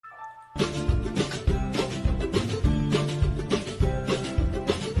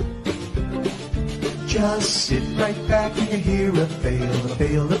just sit right back and you hear a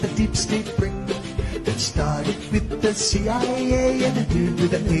bale of the deep state brick that started with the CIA and a dude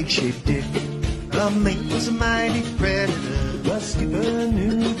with an egg-shaped dick. A mate was a mighty predator, must keep a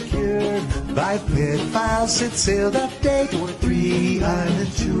new cure. 5 pedophiles set sail that day on a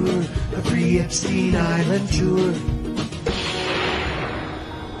 3-island tour, a 3 Epstein Island tour.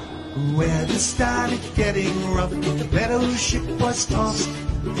 Weather started getting rough, the battleship was tossed.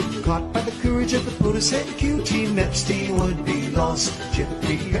 Caught by the courage of the POTUS and Q Team, Epstein would be lost.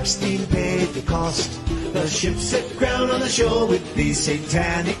 Jeffrey Epstein paid the cost. The ship set ground on the shore with these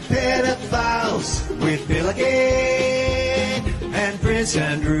satanic pedophiles, with Bill Gates and Prince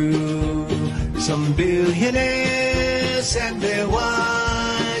Andrew, some billionaires and their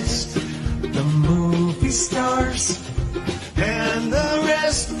wives, the movie stars, and the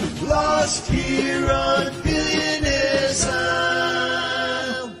rest lost here on Billionaires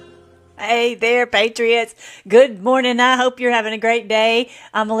Isle. Hey there, Patriots. Good morning. I hope you're having a great day.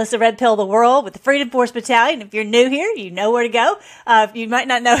 I'm Melissa Red Pill the World with the Freedom Force Battalion. If you're new here, you know where to go. If you might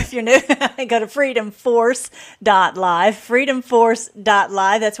not know if you're new, go to freedomforce.live.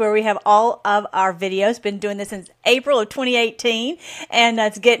 Freedomforce.live. That's where we have all of our videos. Been doing this since April of 2018, and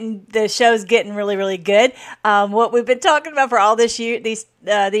the show's getting really, really good. What we've been talking about for all this year,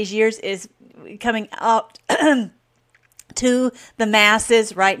 these years, is coming out to the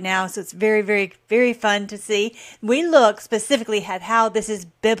masses right now. So it's very, very, very fun to see. We look specifically at how this is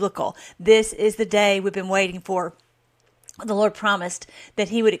biblical. This is the day we've been waiting for. The Lord promised that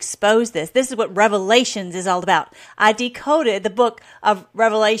he would expose this. This is what Revelations is all about. I decoded the book of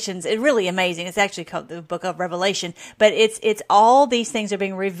Revelations. It's really amazing. It's actually called the book of Revelation, but it's all these things are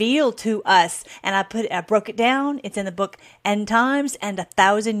being revealed to us. And I broke it down. It's in the book End Times and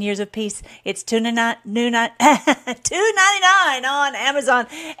 1,000 Years of Peace. It's $2.99 on Amazon.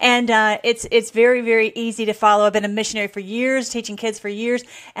 And it's very, very easy to follow. I've been a missionary for years, teaching kids for years.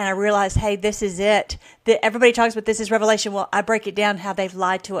 And I realized, hey, this is it. Everybody talks about this is Revelation. Well, I break it down how they've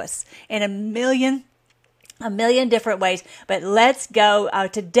lied to us in a million different ways. But let's go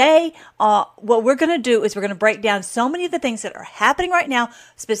today. What we're going to do is we're going to break down so many of the things that are happening right now,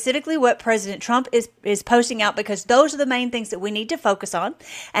 specifically what President Trump is posting out, because those are the main things that we need to focus on.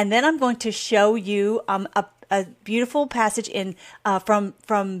 And then I'm going to show you a beautiful passage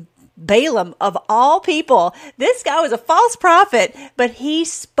from Balaam, of all people. This guy was a false prophet, but he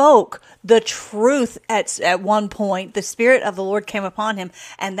spoke the truth at one point. The Spirit of the Lord came upon him,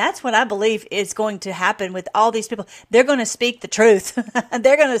 and that's what I believe is going to happen with all these people. They're going to speak the truth.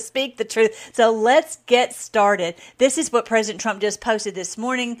 They're going to speak the truth. So let's get started. This is what President Trump just posted this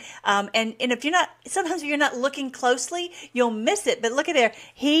morning. And if sometimes if you're not looking closely, you'll miss it. But look at there.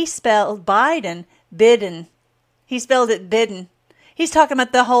 He spelled Bidden, Bidden. He spelled it Bidden. He's talking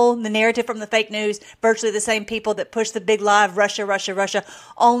about the narrative from the fake news, virtually the same people that push the big lie of Russia, Russia, Russia,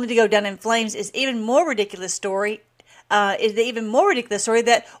 only to go down in flames. Is even more ridiculous story.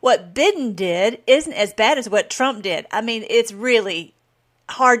 That what Bidden did isn't as bad as what Trump did. I mean, it's really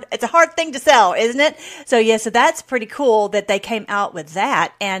hard. It's a hard thing to sell, isn't it? So that's pretty cool that they came out with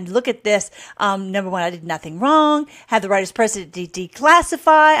that. And look at this. Number one, I did nothing wrong. Had the right as president to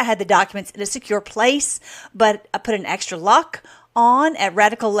declassify. I had the documents in a secure place, but I put an extra lock on at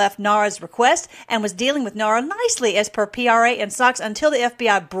radical left Nara's request and was dealing with Nara nicely as per PRA and SOX until the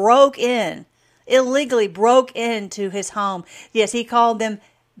FBI illegally broke into his home. Yes, he called them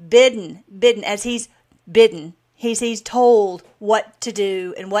bidden, as he's bidden. He's told what to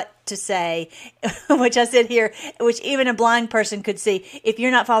do and what to say, which I said here, which even a blind person could see. If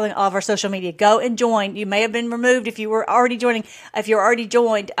you're not following all of our social media, go and join. You may have been removed if you were already joining. If you're already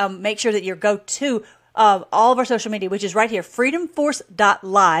joined, make sure that you go to all of our social media, which is right here,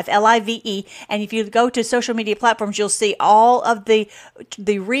 freedomforce.live, Live. And if you go to social media platforms, you'll see all of the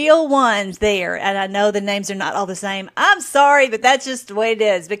real ones there. And I know the names are not all the same. I'm sorry, but that's just the way it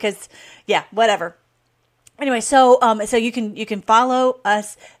is because, whatever. Anyway, so you can follow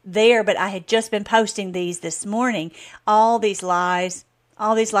us there, but I had just been posting these this morning. All these lies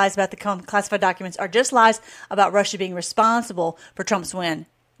about the classified documents are just lies about Russia being responsible for Trump's win.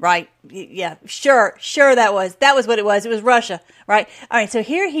 Right? Yeah, sure that was what it was. It was Russia, right? All right, so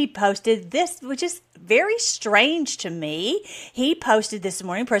here he posted this, which is very strange to me. He posted this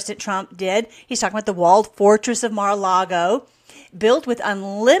morning, President Trump did. He's talking about the walled fortress of Mar-a-Lago, built with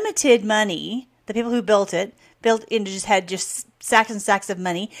unlimited money. The people who built had just sacks and sacks of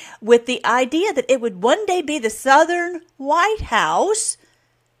money, with the idea that it would one day be the Southern White House.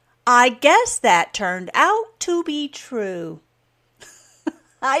 I guess that turned out to be true.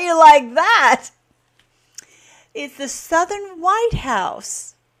 How you like that? It's the Southern White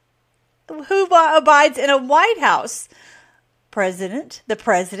House. who abides in a White House? The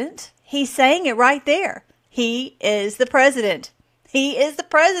president. He's saying it right there. He is the president. He is the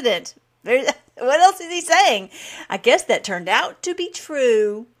president. What else is he saying? I guess that turned out to be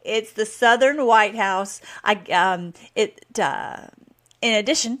true. It's the Southern White House. In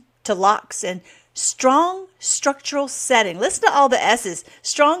addition to locks and strong structural setting. Listen to all the S's.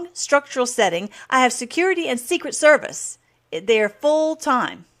 Strong structural setting. I have security and Secret Service. They're full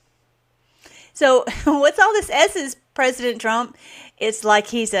time. So what's all this S's, President Trump? It's like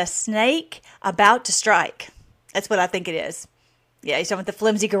he's a snake about to strike. That's what I think it is. Yeah, he's talking about the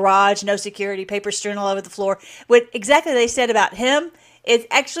flimsy garage, no security, paper strewn all over the floor. What exactly they said about him is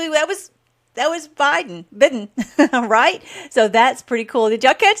actually that was Bidden, right? So that's pretty cool. Did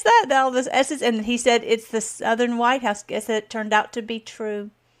y'all catch that? All those S's, and he said it's the Southern White House. Guess it turned out to be true.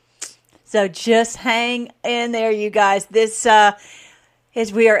 So just hang in there, you guys. This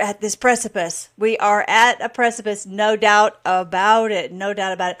we are at this precipice. We are at a precipice, no doubt about it. No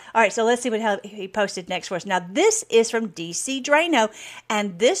doubt about it. All right, so let's see what he posted next for us. Now, this is from DC Drano,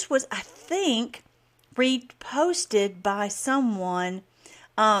 and this was, I think, reposted by someone.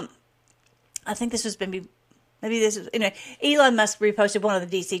 I think this was maybe this was, anyway, Elon Musk reposted one of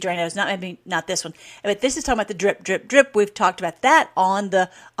the DC Dranos, not this one. But this is talking about the drip, drip, drip. We've talked about that on the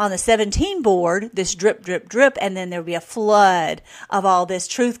 17 board, this drip, drip, drip, and then there'll be a flood of all this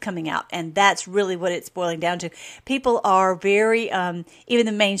truth coming out. And that's really what it's boiling down to. People are very, even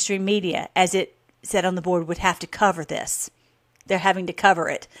the mainstream media, as it said on the board, would have to cover this. They're having to cover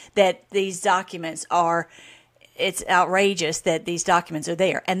it, that these documents it's outrageous that these documents are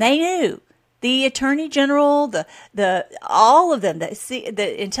there. And they knew. The Attorney General, all of them,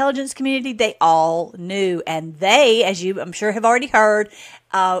 the intelligence community, they all knew, and they, as you I'm sure have already heard,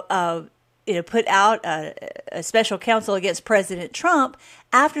 put out a special counsel against President Trump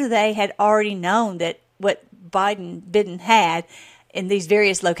after they had already known that what Bidden had in these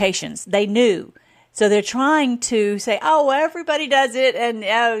various locations. They knew, so they're trying to say, "Oh, well, everybody does it," and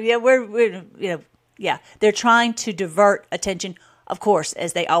they're trying to divert attention. Of course,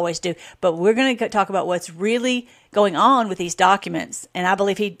 as they always do. But we're going to talk about what's really going on with these documents. And I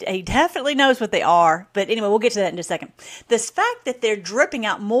believe he definitely knows what they are. But anyway, we'll get to that in a second. This fact that they're dripping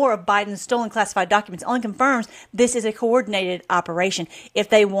out more of Biden's stolen classified documents only confirms this is a coordinated operation. If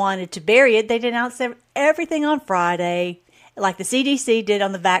they wanted to bury it, they'd announce everything on Friday, like the CDC did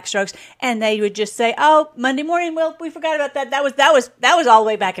on the vax strokes, and they would just say, "Oh, Monday morning, well, we forgot about that. That was all the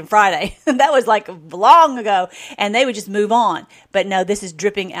way back in Friday. That was like long ago," and they would just move on. But no, this is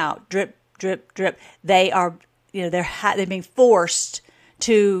dripping out, drip, drip, drip. They are, they're being forced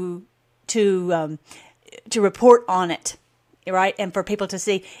to report on it, right? And for people to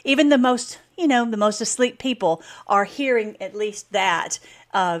see, even the most asleep people are hearing at least that.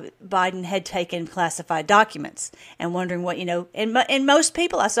 Biden had taken classified documents and wondering what, and most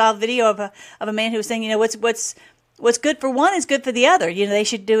people, I saw a video of a man who was saying, what's good for one is good for the other. They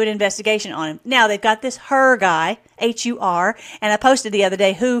should do an investigation on him. Now they've got this Hur guy, H-U-R, and I posted the other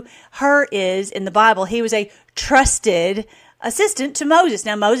day who Hur is in the Bible. He was a trusted assistant to Moses.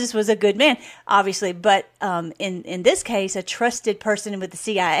 Now, Moses was a good man, obviously, but in this case, a trusted person with the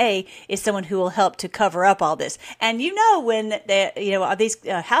CIA is someone who will help to cover up all this. And when these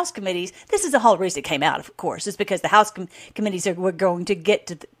House committees, this is the whole reason it came out, of course, is because the House committees we're going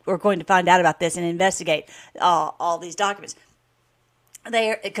to find out about this and investigate all these documents.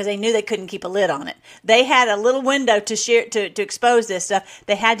 Because they knew they couldn't keep a lid on it. They had a little window to share to expose this stuff.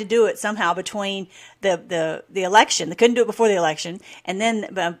 They had to do it somehow between the election. They couldn't do it before the election, and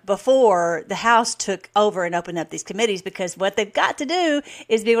then before the House took over and opened up these committees. Because what they've got to do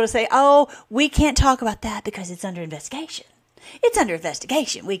is be able to say, "Oh, we can't talk about that because it's under investigation. It's under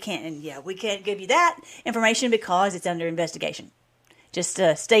investigation. We can't give you that information because it's under investigation." Just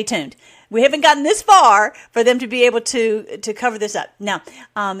stay tuned. We haven't gotten this far for them to be able to cover this up. Now,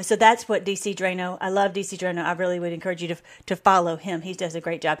 so that's what DC Drano. I love DC Drano. I really would encourage you to follow him. He does a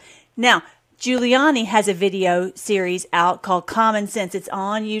great job. Now, Giuliani has a video series out called Common Sense. It's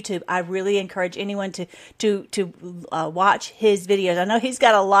on YouTube. I really encourage anyone to watch his videos. I know he's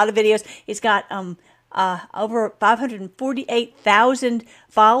got a lot of videos. He's got over 548,000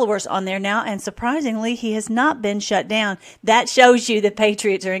 followers on there now, and surprisingly, he has not been shut down. That shows you the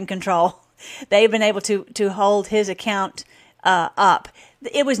Patriots are in control. They've been able to hold his account up.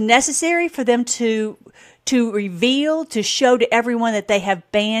 It was necessary for them to to reveal, to show to everyone that they have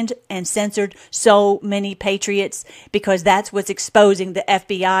banned and censored so many patriots, because that's what's exposing the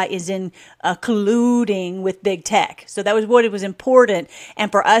FBI is in colluding with big tech. So that was what it was important.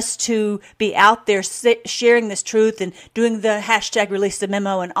 And for us to be out there sharing this truth and doing the hashtag release the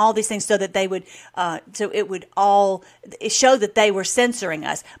memo and all these things so that they would, so it would all show that they were censoring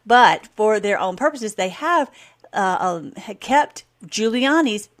us. But for their own purposes, they have kept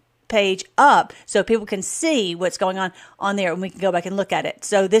Giuliani's page up so people can see what's going on there, and we can go back and look at it.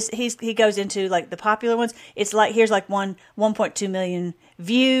 So this he goes into like the popular ones. It's like here's like 1.2 million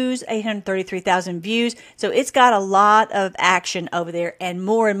views, 833,000 views. So it's got a lot of action over there, and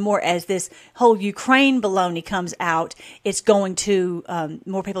more as this whole Ukraine baloney comes out, it's going to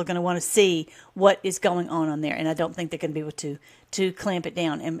more people are going to want to see what is going on there, and I don't think they're going to be able to clamp it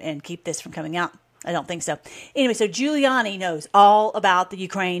down and keep this from coming out. I don't think so. Anyway, so Giuliani knows all about the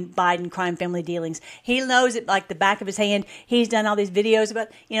Ukraine-Biden crime family dealings. He knows it like the back of his hand. He's done all these videos about,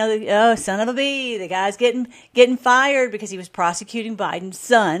 son of a bee, the guy's getting fired because he was prosecuting Biden's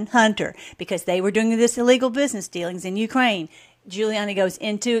son, Hunter, because they were doing this illegal business dealings in Ukraine. Giuliani goes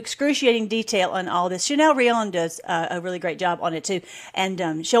into excruciating detail on all this. Chanel Rion does a really great job on it too,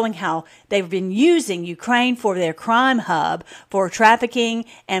 and showing how they've been using Ukraine for their crime hub, for trafficking,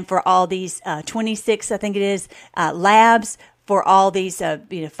 and for all these 26, I think it is, labs for all these,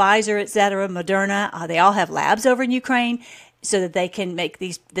 Pfizer, et cetera, Moderna. They all have labs over in Ukraine so that they can make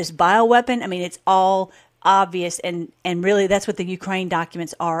this bioweapon. I mean, it's all obvious, and really that's what the Ukraine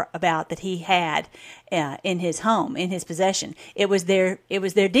documents are about that he had in his home, in his possession. It was their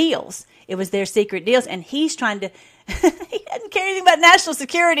deals. It was their secret deals, and he's trying to he doesn't care anything about national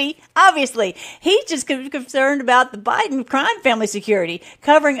security, obviously. He's just concerned about the Biden crime family security,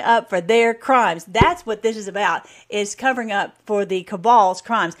 covering up for their crimes. That's what this is about, is covering up for the cabal's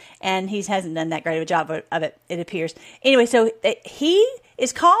crimes, and he hasn't done that great of a job of it, it appears. Anyway, so he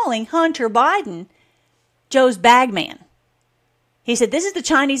is calling Hunter Biden Joe's bagman. He said, this is the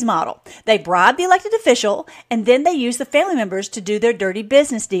Chinese model. They bribe the elected official, and then they use the family members to do their dirty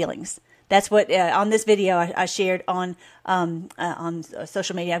business dealings. That's what, on this video I shared on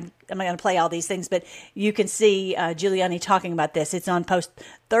social media. I'm not going to play all these things, but you can see Giuliani talking about this. It's on post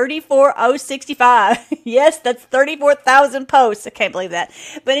 34065. Yes, that's 34,000 posts. I can't believe that.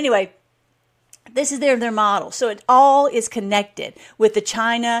 But anyway, this is their model. So it all is connected with the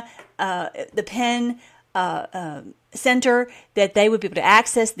China, the Penn center, that they would be able to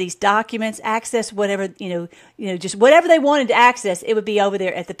access these documents, access whatever, just whatever they wanted to access, it would be over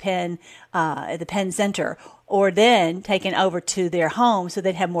there at the Penn center, or then taken over to their home so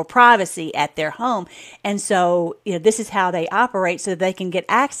they'd have more privacy at their home. And so, this is how they operate so that they can get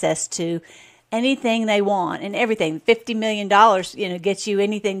access to anything they want and everything. $50 million, gets you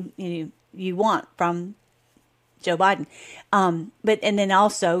anything you want from Joe Biden. And then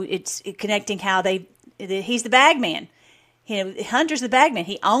also it's connecting how he's the bagman. Hunter's the bagman.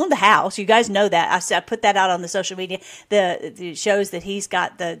 He owned the house. You guys know that. I put that out on the social media. It shows that he's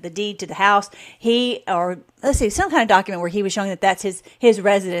got the deed to the house. Some kind of document where he was showing that that's his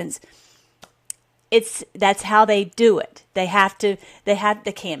residence. That's how they do it. They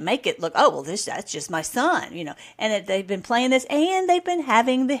can't make it look, that's just my son, and they've been playing this, and they've been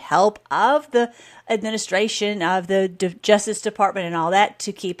having the help of the administration, of the Justice Department and all that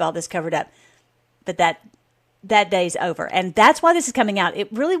to keep all this covered up. But that day's over. And that's why this is coming out.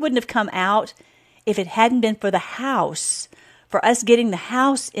 It really wouldn't have come out if it hadn't been for the House, for us getting the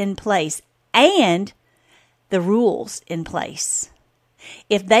House in place and the rules in place.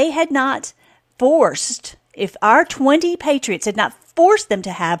 If they had not if our 20 patriots had not forced them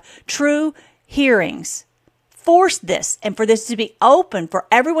to have true hearings, forced this, and for this to be open for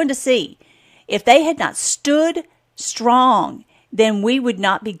everyone to see, if they had not stood strong, then we would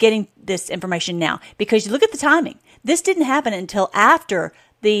not be getting this information now. Because you look at the timing. This didn't happen until after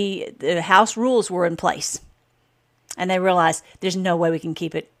the House rules were in place. And they realized there's no way we can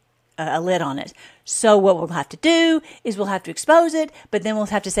keep a lid on it. So what we'll have to do is we'll have to expose it, but then we'll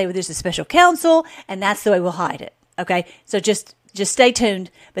have to say, there's a special counsel, and that's the way we'll hide it. Okay? So just stay tuned.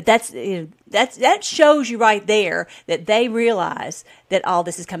 But that shows you right there that they realize that all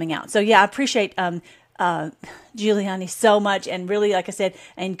this is coming out. So yeah, I appreciate Giuliani so much, and really, like I said,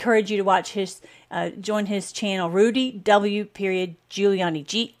 I encourage you to watch join his channel, Rudy W. Giuliani,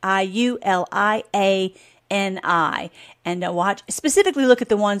 Giuliani, and specifically look at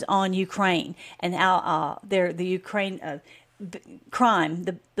the ones on Ukraine and how the Ukraine crime,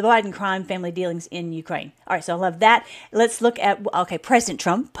 the Biden crime family dealings in Ukraine. All right, so I love that. Let's look at, President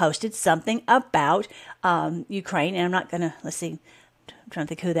Trump posted something about Ukraine, and I'm not going to, let's see, I'm trying to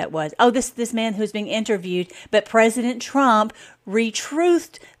think who that was. Oh, this man who's being interviewed. But President Trump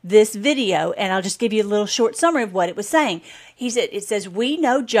retruthed this video, and I'll just give you a little short summary of what it was saying. It says, we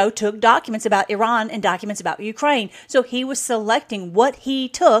know Joe took documents about Iran and documents about Ukraine. So he was selecting what he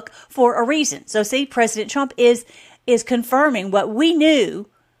took for a reason. So see, President Trump is confirming what we knew,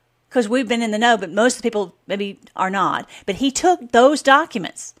 because we've been in the know, but most of the people maybe are not. But he took those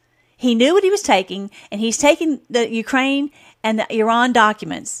documents. He knew what he was taking, and he's taking the Ukraine and the Iran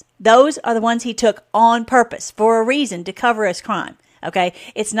documents. Those are the ones he took on purpose for a reason, to cover his crime. Okay,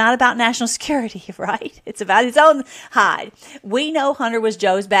 it's not about national security, right? It's about his own hide. We know Hunter was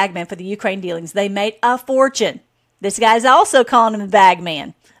Joe's bagman for the Ukraine dealings. They made a fortune. This guy's also calling him a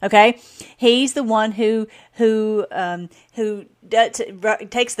bagman. Okay, he's the one who takes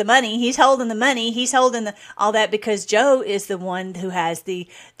the money. He's holding the money. He's holding all that, because Joe is the one who has the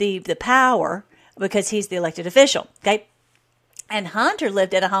power, because he's the elected official. Okay, and Hunter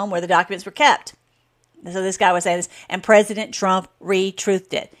lived at a home where the documents were kept. So this guy was saying this, and President Trump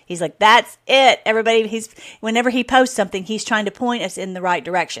retruthed it. He's like, that's it, everybody. Whenever he posts something, he's trying to point us in the right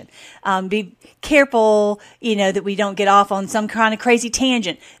direction. Be careful, that we don't get off on some kind of crazy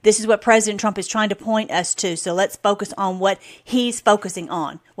tangent. This is what President Trump is trying to point us to. So let's focus on what he's focusing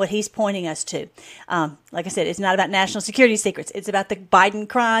on, what he's pointing us to. Like I said, it's not about national security secrets. It's about the Biden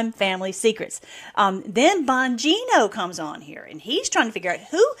crime family secrets. Then Bongino comes on here, and he's trying to figure out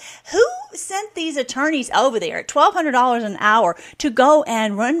who sent these attorneys over there at $1,200 an hour to go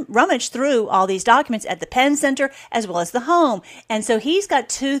and rummage through all these documents at the Penn Center as well as the home. And so he's got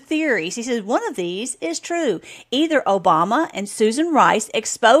two theories. He says one of these is true. Either Obama and Susan Rice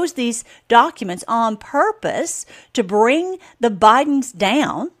exposed these documents on purpose to bring the Bidens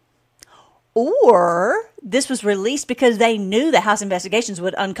down, or this was released because they knew the House investigations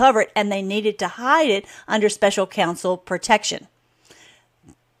would uncover it and they needed to hide it under special counsel protection.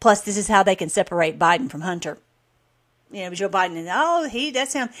 Plus, this is how they can separate Biden from Hunter. Joe Biden, and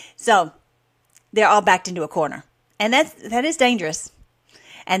that's him. So they're all backed into a corner. And that is dangerous.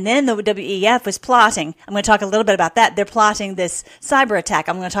 And then the WEF was plotting. I'm going to talk a little bit about that. They're plotting this cyber attack.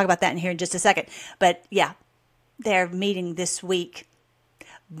 I'm going to talk about that in here in just a second. But yeah, they're meeting this week.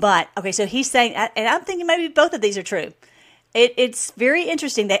 But, okay, so he's saying, and I'm thinking maybe both of these are true. It's very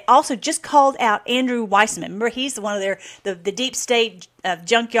interesting. They also just called out Andrew Weissman. Remember, he's one of the deep state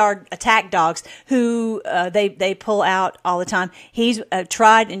junkyard attack dogs who they pull out all the time. He's a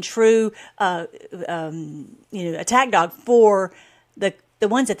tried and true attack dog for the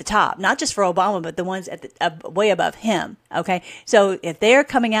ones at the top, not just for Obama, but the ones at the way above him. Okay, so if they're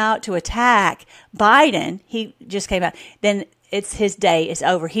coming out to attack Biden, he just came out, then it's his day. It's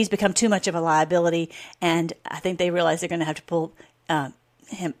over. He's become too much of a liability, and I think they realize they're going to have to pull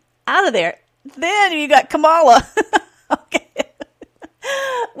him out of there. Then you got Kamala. Okay.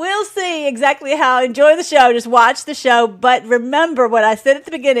 We'll see exactly how. Enjoy the show. Just watch the show. But remember what I said at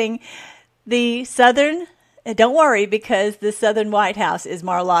the beginning. Don't worry, because the Southern White House is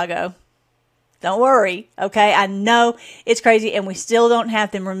Mar-a-Lago. Don't worry, okay? I know it's crazy, and we still don't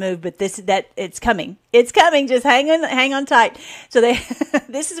have them removed, but it's coming. It's coming. Just hang on tight. So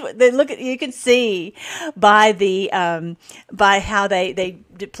this is what they look at. You can see by how they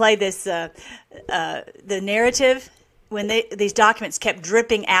play this the narrative when these documents kept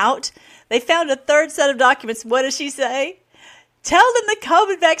dripping out. They found a third set of documents. What does she say? Tell them the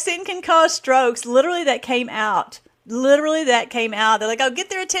COVID vaccine can cause strokes. Literally, that came out. They're like, oh,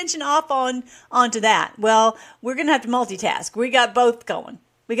 get their attention off onto that. Well, we're going to have to multitask. We got both going.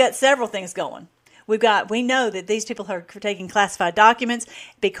 We got several things going. We know that these people are taking classified documents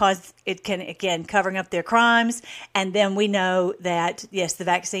because it can, again, covering up their crimes. And then we know that, yes, the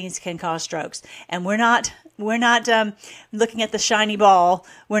vaccines can cause strokes. And we're not looking at the shiny ball.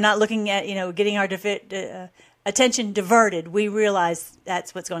 We're not looking at, getting our attention diverted. We realize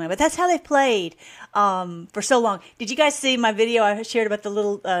that's what's going on. But that's how they've played for so long. Did you guys see my video I shared about the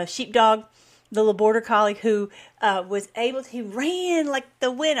little sheepdog, the little border collie who he ran like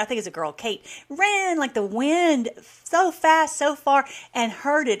the wind. I think it's a girl, Kate, ran like the wind so fast, so far, and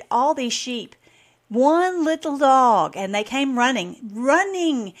herded all these sheep. One little dog, and they came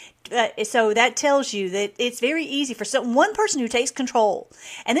running. So that tells you that it's very easy for one person who takes control.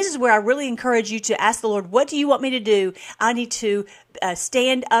 And this is where I really encourage you to ask the Lord, what do you want me to do? I need to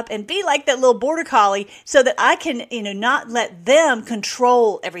stand up and be like that little border collie so that I can, not let them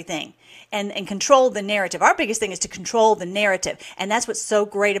control everything. and control the narrative. Our biggest thing is to control the narrative. And that's what's so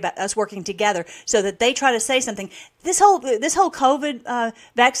great about us working together, so that they try to say something. This whole COVID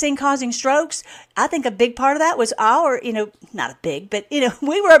vaccine causing strokes, I think a big part of that was not a big, but,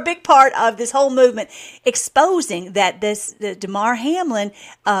 we were a big part of this whole movement, exposing that Damar Hamlin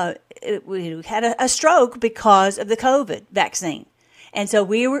had a stroke because of the COVID vaccine. And so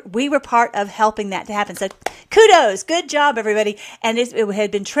we were part of helping that to happen. So kudos, good job, everybody. And it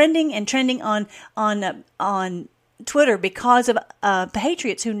had been trending on Twitter because of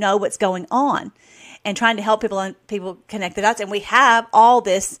patriots who know what's going on and trying to help people connect the dots. And we have all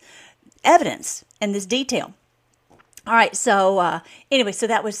this evidence and this detail. All right. So anyway, so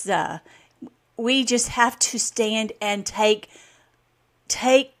that was we just have to stand and take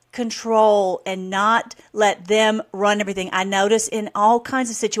control and not let them run everything. I notice in all kinds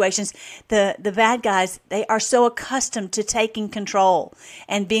of situations, the bad guys, they are so accustomed to taking control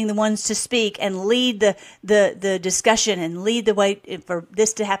and being the ones to speak and lead the discussion and lead the way for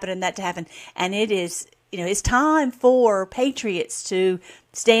this to happen and that to happen. And it is, it's time for patriots to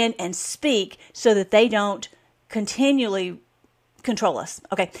stand and speak so that they don't continually control us.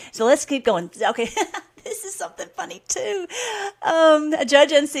 Okay, so let's keep going. Okay. This is something funny, too. A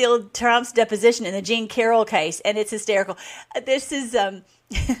judge unsealed Trump's deposition in the Jean Carroll case, and it's hysterical. This is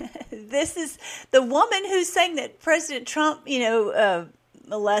this is the woman who's saying that President Trump,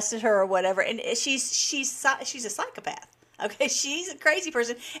 molested her or whatever, and she's a psychopath. Okay, she's a crazy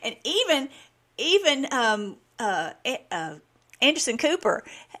person, and even Anderson Cooper,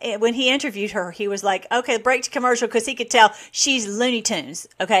 when he interviewed her, he was like, okay, break to commercial, because he could tell she's Looney Tunes.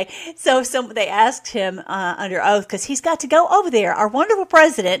 Okay. So they asked him under oath, because he's got to go over there. Our wonderful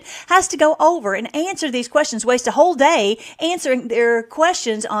president has to go over and answer these questions, waste a whole day answering their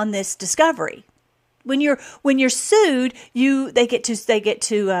questions on this discovery. When you're sued, they get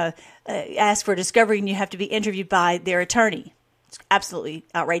to ask for a discovery, and you have to be interviewed by their attorney. It's absolutely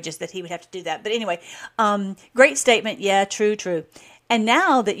outrageous that he would have to do that. But anyway, great statement. Yeah, true. And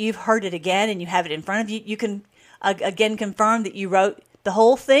now that you've heard it again and you have it in front of you, you can again confirm that you wrote the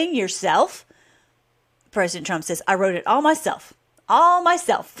whole thing yourself. President Trump says, I wrote it all myself. All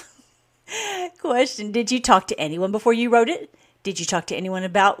myself. Question, did you talk to anyone before you wrote it? Did you talk to anyone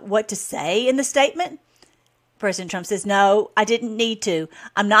about what to say in the statement? President Trump says, no, I didn't need to.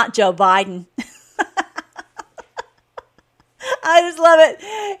 I'm not Joe Biden. I just love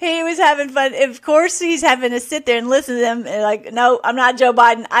it. He was having fun. Of course, he's having to sit there and listen to them. And like, no, I'm not Joe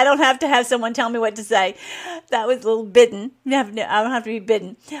Biden. I don't have to have someone tell me what to say. That was a little Bidden. I don't have to be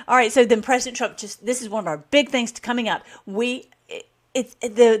Bidden. All right. So then President Trump this is one of our big things coming up.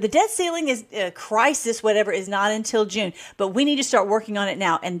 The debt ceiling is a crisis, whatever, is not until June, but we need to start working on it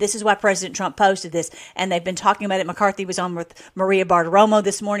now. And this is why President Trump posted this. And they've been talking about it. McCarthy was on with Maria Bartiromo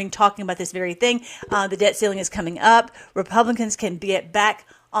this morning talking about this very thing. The debt ceiling is coming up. Republicans can get back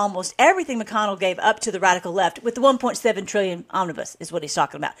almost everything McConnell gave up to the radical left with the 1.7 trillion omnibus is what he's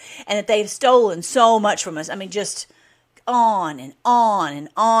talking about. And that they've stolen so much from us. I mean, just on and on and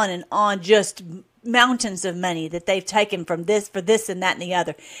on and on, just mountains of money that they've taken from this for this and that and the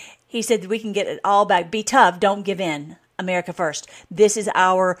other. He said that we can get it all back. Be tough. Don't give in. America first. This is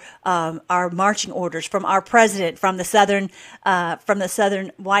our marching orders from our president, from the southern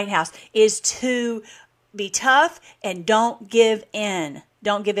White House, is to be tough and don't give in.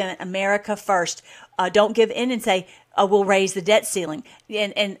 Don't give in. America first. Don't give in and say, oh, we'll raise the debt ceiling.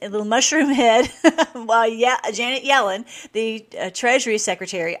 And a little mushroom head, well, yeah, Janet Yellen, the Treasury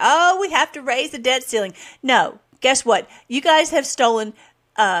Secretary, oh, we have to raise the debt ceiling. No, guess what? You guys have stolen,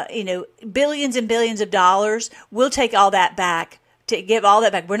 billions and billions of dollars. We'll take all that back. To give all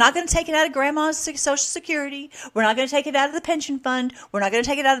that back. We're not going to take it out of grandma's Social Security. We're not going to take it out of the pension fund. We're not going to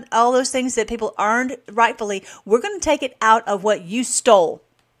take it out of all those things that people earned rightfully. We're going to take it out of what you stole.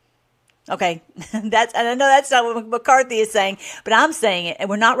 Okay, and I know that's not what McCarthy is saying, but I'm saying it, and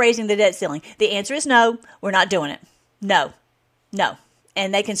we're not raising the debt ceiling. The answer is no, we're not doing it. No.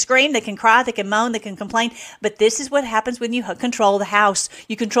 And they can scream, they can cry, they can moan, they can complain, but this is what happens when you control the House.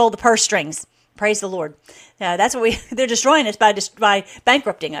 You control the purse strings. Praise the Lord. That's what they're destroying us by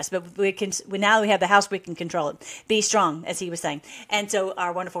bankrupting us, but now we have the House, we can control it. Be strong, as he was saying. And so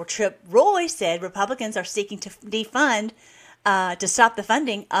our wonderful Trip Roy said Republicans are seeking to defund to stop the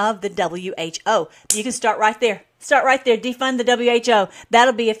funding of the WHO. You can start right there. Defund the WHO.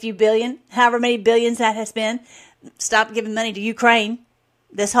 That'll be a few billion, however many billions that has been. Stop giving money to Ukraine.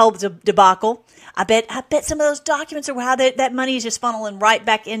 This whole debacle. I bet some of those documents are how that money is just funneling right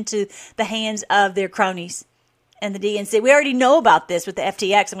back into the hands of their cronies. and the DNC. We already know about this with the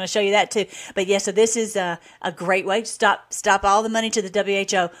FTX. I'm going to show you that too. But yeah, so this is a great way to stop all the money to the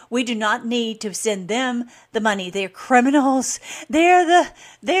WHO. We do not need to send them the money. They're criminals. They're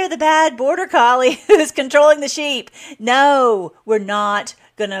the bad border collie who's controlling the sheep. No, we're not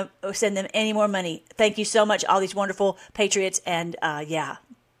going to send them any more money. Thank you so much, all these wonderful patriots. And yeah,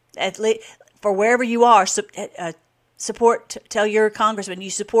 at least for wherever you are, support, tell your congressman you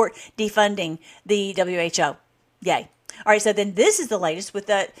support defunding the WHO. Yay. All right, so then this is the latest with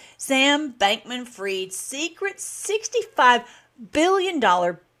the Sam Bankman-Fried secret $65 billion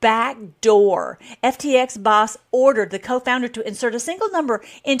backdoor. FTX boss ordered the co-founder to insert a single number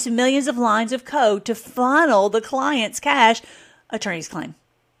into millions of lines of code to funnel the client's cash, attorneys claim.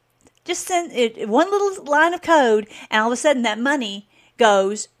 Just send it one little line of code, and all of a sudden that money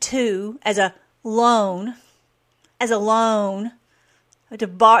goes to, as a loan, they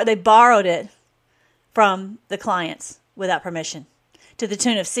borrowed it from the clients without permission to the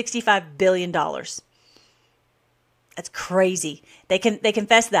tune of $65 billion. That's crazy. They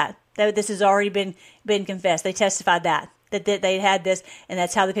confessed that this has already been confessed. They testified that they had this, and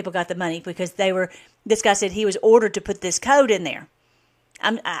that's how the people got the money, because this guy said he was ordered to put this code in there.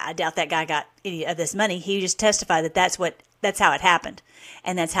 I doubt that guy got any of this money. He just testified that that's how it happened,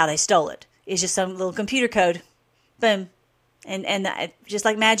 and that's how they stole it. It's just some little computer code. Boom. And just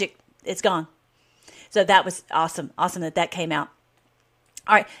like magic, it's gone. So that was awesome. Awesome that came out.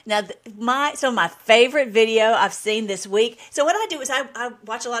 All right. Now, my favorite video I've seen this week. So what I do is I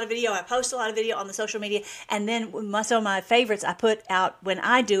watch a lot of video. I post a lot of video on the social media. And then some of my favorites I put out when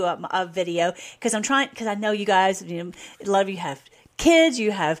I do a video. Because I know you guys, a lot of you have kids,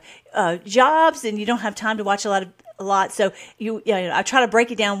 you have jobs, and you don't have time to watch a lot. So I try to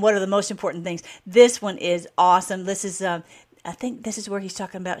break it down. What are the most important things? This one is awesome. This is, I think this is where he's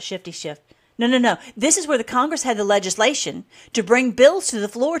talking about shifty shift. No. This is where the Congress had the legislation to bring bills to the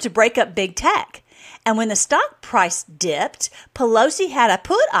floor to break up big tech. And when the stock price dipped, Pelosi had a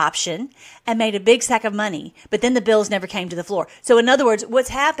put option and made a big sack of money. But then the bills never came to the floor. So in other words, what's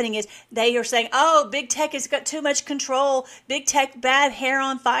happening is they are saying, oh, big tech has got too much control. Big tech, bad, hair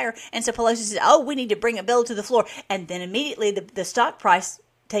on fire. And so Pelosi says, oh, we need to bring a bill to the floor. And then immediately the stock price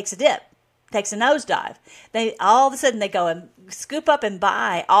takes a dip, takes a nosedive. All of a sudden they go and scoop up and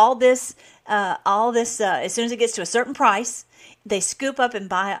buy all this, as soon as it gets to a certain price, they scoop up and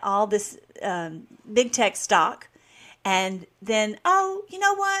buy all this big tech stock, and then, oh, you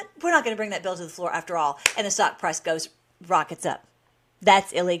know what? We're not going to bring that bill to the floor after all, and the stock price rockets up.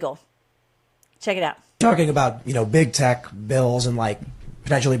 That's illegal. Check it out. Talking about, big tech bills and like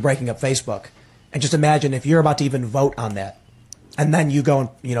potentially breaking up Facebook, and just imagine if you're about to even vote on that. And then you go and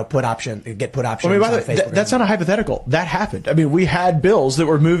get put options on Facebook. That's not a hypothetical. That happened. I mean, we had bills that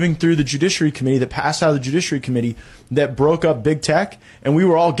were moving through the Judiciary Committee that passed out of the Judiciary Committee that broke up big tech, and we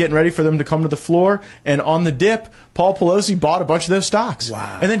were all getting ready for them to come to the floor. And on the dip, Paul Pelosi bought a bunch of those stocks.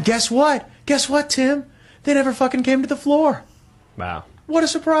 Wow. And then guess what? Guess what, Tim? They never fucking came to the floor. Wow. What a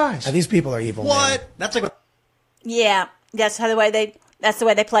surprise. And these people are evil. What? Man. That's like. Yeah, that's the way they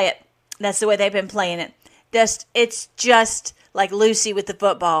play it. That's the way they've been playing it. It's just like Lucy with the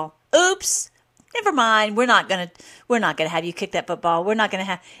football. Oops. Never mind. We're not gonna have you kick that football. We're not gonna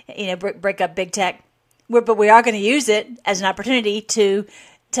have break up big tech. But we are going to use it as an opportunity to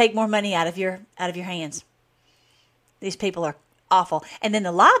take more money out of your hands. These people are awful. And then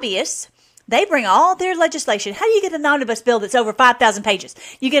the lobbyists, they bring all their legislation. How do you get an omnibus bill that's over 5,000 pages?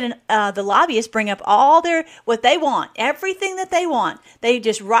 You get the lobbyists bring up all what they want, everything that they want. They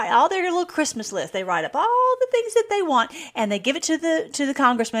just write all their little Christmas list. They write up all the things that they want, and they give it to the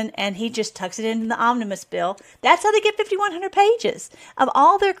congressman, and he just tucks it into the omnibus bill. That's how they get 5,100 pages of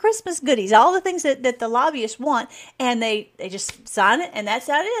all their Christmas goodies, all the things that the lobbyists want, and they just sign it, and that's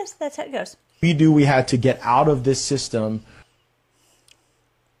how it is. That's how it goes. We had to get out of this system.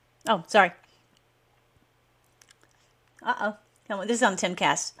 Oh, sorry. Come on. This is on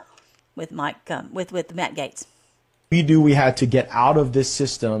Timcast with Mike, with Matt Gaetz. We had to get out of this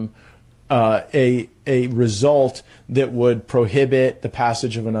system a result that would prohibit the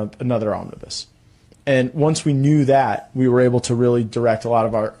passage of another omnibus. And once we knew that, we were able to really direct a lot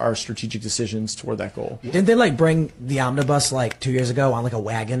of our strategic decisions toward that goal. Didn't they bring the omnibus 2 years ago on a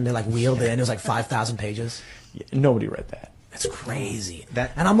wagon? They wheeled it in. It was 5,000 pages. Yeah, nobody read that. That's crazy.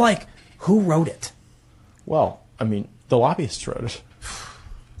 And I'm like, who wrote it? Well, I mean, the lobbyists wrote it.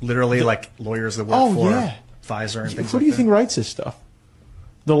 Literally, lawyers that work for Pfizer and things Who do you think writes this stuff?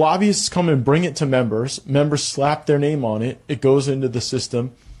 The lobbyists come and bring it to members. Members slap their name on it. It goes into the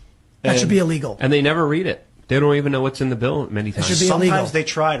system. That should be illegal. And they never read it. They don't even know what's in the bill many times. should be Sometimes illegal. they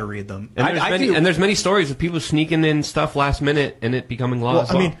try to read them. And there's many stories of people sneaking in stuff last minute and it becoming law. Well,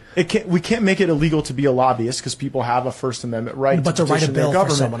 I mean, we can't make it illegal to be a lobbyist because people have a First Amendment right But to to write a petition their bill for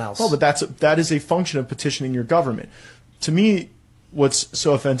government. someone else. Well, but that is a function of petitioning your government. To me, what's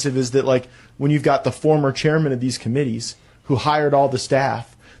so offensive is that, like, when you've got the former chairman of these committees who hired all the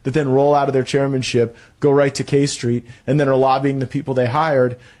staff that then roll out of their chairmanship, go right to K Street, and then are lobbying the people they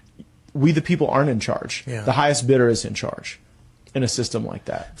hired, we the people aren't in charge. Yeah. The highest bidder is in charge in a system like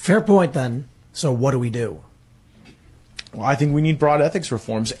that. Fair point, then. So what do we do? Well, I think we need broad ethics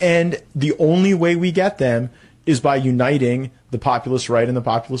reforms, and the only way we get them is by uniting the populist right and the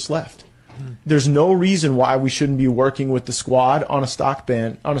populist left. There's no reason why we shouldn't be working with the Squad on a stock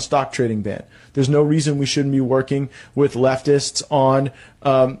ban, on a stock trading ban. There's no reason we shouldn't be working with leftists on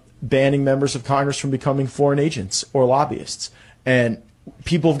banning members of Congress from becoming foreign agents or lobbyists. And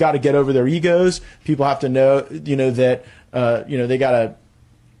people have got to get over their egos. People have to know, that they got to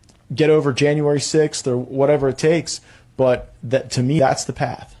get over January 6th or whatever it takes. But that, to me, that's the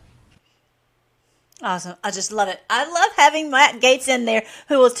path. Awesome. I just love it. I love having Matt Gaetz in there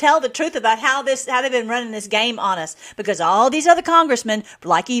who will tell the truth about how they've been running this game on us, because all these other congressmen,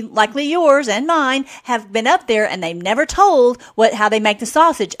 likely yours and mine, have been up there and they've never told how they make the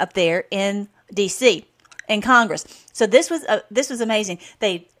sausage up there in DC, in Congress. So this was amazing.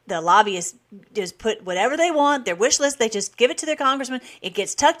 The lobbyists just put whatever they want, their wish list, they just give it to their congressman. It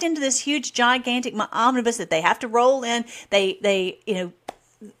gets tucked into this huge, gigantic omnibus that they have to roll in.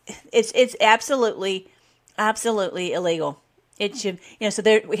 It's absolutely illegal. It should,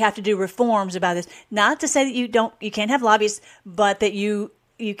 so we have to do reforms about this. Not to say that you can't have lobbyists, but that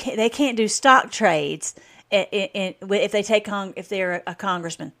they can't do stock trades if they're a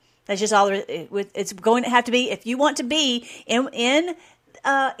congressman. That's just all it's going to have to be. If you want to be in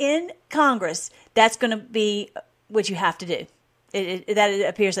Congress, that's going to be what you have to do. It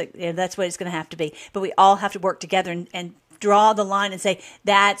appears like that's what it's going to have to be. But we all have to work together and draw the line and say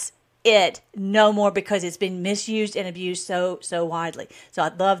that's it, no more, because it's been misused and abused so widely. So I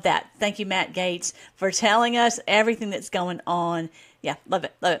love that. Thank you, Matt Gaetz, for telling us everything that's going on. Yeah, love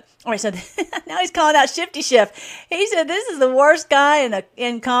it. All right, so now he's calling out Shifty Schiff. He said this is the worst guy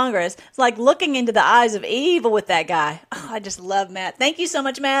in Congress. It's like looking into the eyes of evil with that guy. Oh, I just love Matt. Thank you so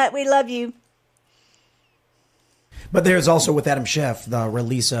much, Matt. We love you. But there's also, with Adam Schiff, the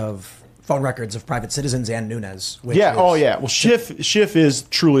release of phone records of private citizens and Nunes. Well, Schiff is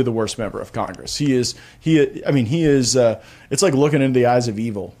truly the worst member of Congress. He is. It's like looking into the eyes of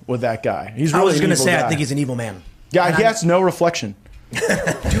evil with that guy. He's really. I was going to say, guy. I think he's an evil man. Yeah, he has no reflection.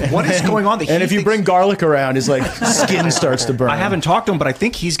 Dude, what is going on? And if you bring garlic around, his skin starts to burn. I haven't talked to him, but I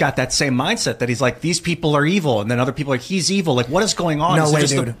think he's got that same mindset that he's like, these people are evil, and then other people are like, he's evil. Like, what is going on? No is way, it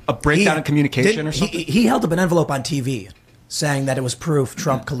just dude. a breakdown in communication or something? He held up an envelope on TV saying that it was proof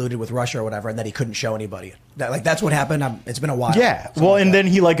Trump colluded with Russia or whatever, and that he couldn't show anybody. That's what happened. It's been a while. Yeah. Well, and then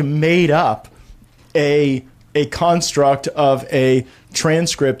he made up a construct of a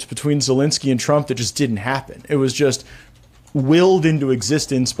transcript between Zelensky and Trump that just didn't happen. It was just willed into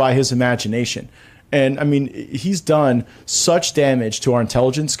existence by his imagination. And I mean, he's done such damage to our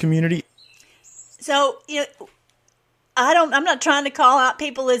intelligence community. So, I'm not trying to call out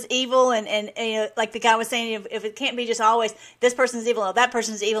people as evil and like the guy was saying, if it can't be just always this person's evil or that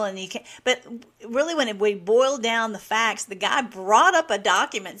person's evil, and you can't. But really, when we boil down the facts, the guy brought up a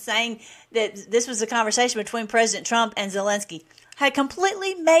document saying that this was a conversation between President Trump and Zelensky. Had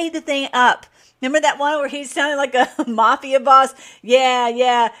completely made the thing up. Remember that one where he sounded like a mafia boss?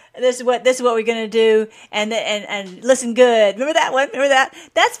 Yeah. This is what we're gonna do, and listen good. Remember that one? Remember that?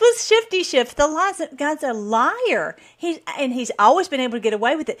 That's what Shifty Schiff. The guy's a liar. He's always been able to get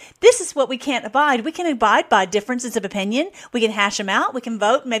away with it. This is what we can't abide. We can abide by differences of opinion. We can hash them out. We can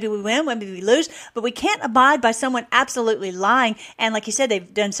vote. Maybe we win. Maybe we lose. But we can't abide by someone absolutely lying. And like you said,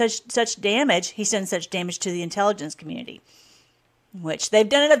 they've done such damage. He's done such damage to the intelligence community. Which they've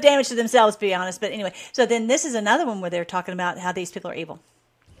done enough damage to themselves, to be honest. But anyway, so then this is another one where they're talking about how these people are evil.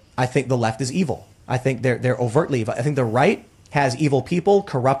 I think the left is evil. I think they're overtly evil. I think the right has evil people,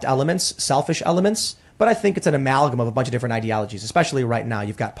 corrupt elements, selfish elements. But I think it's an amalgam of a bunch of different ideologies, especially right now.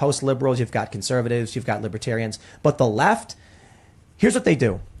 You've got post-liberals, you've got conservatives, you've got libertarians. But the left, here's what they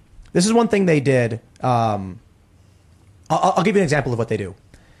do. This is one thing they did. I'll give you an example of what they do.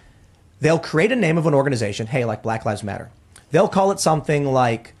 They'll create a name of an organization, hey, like Black Lives Matter. They'll call it something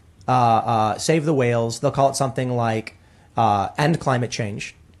like Save the Whales. They'll call it something like End Climate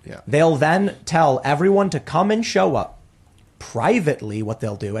Change. Yeah. They'll then tell everyone to come and show up. Privately, what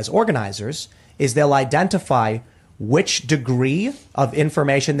they'll do as organizers is they'll identify which degree of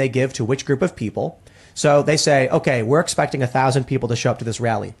information they give to which group of people. So they say, okay, we're expecting 1,000 people to show up to this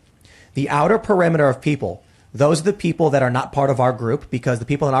rally. The outer perimeter of people, those are the people that are not part of our group, because the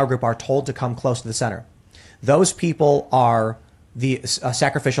people in our group are told to come close to the center. Those people are the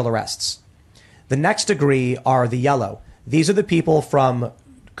sacrificial arrests. The next degree are the yellow. These are the people from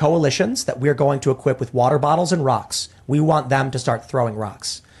coalitions that we're going to equip with water bottles and rocks. We want them to start throwing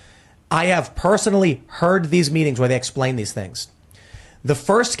rocks. I have personally heard these meetings where they explain these things. The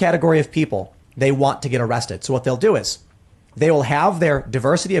first category of people, they want to get arrested. So what they'll do is they will have their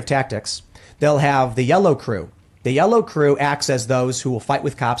diversity of tactics. They'll have the yellow crew. The yellow crew acts as those who will fight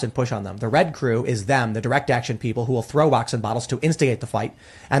with cops and push on them. The red crew is them, the direct action people who will throw rocks and bottles to instigate the fight.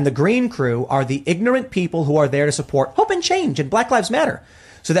 And the green crew are the ignorant people who are there to support hope and change and Black Lives Matter.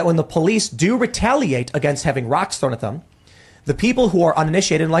 So that when the police do retaliate against having rocks thrown at them, the people who are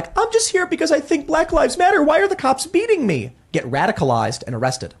uninitiated and like, I'm just here because I think Black Lives Matter, why are the cops beating me? Get radicalized and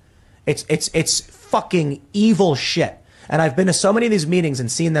arrested. It's fucking evil shit. And I've been to so many of these meetings and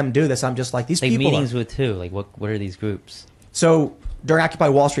seen them do this. I'm just like, these like people meetings with who? Like what are these groups? So during Occupy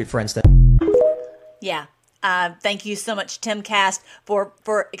Wall Street, for instance. Yeah. Thank you so much, Tim Cast,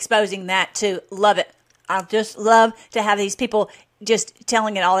 for exposing that too. Love it. I just love to have these people just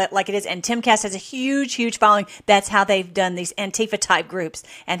telling it all like it is. And Tim Cast has a huge, huge following. That's how they've done these Antifa type groups,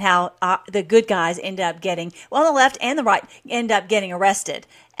 and how the good guys end up getting, well, the left and the right end up getting arrested.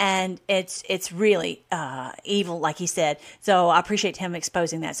 And it's really evil, like he said. So I appreciate him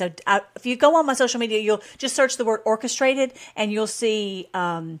exposing that. So if you go on my social media, you'll just search the word orchestrated, and you'll see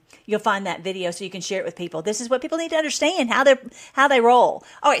you'll find that video, so you can share it with people. This is what people need to understand, how they roll.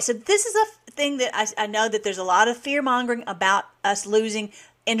 All right, so this is a thing that I know that there's a lot of fear mongering about us losing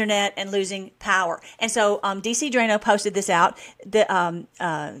internet and losing power. And so DC Drano posted this out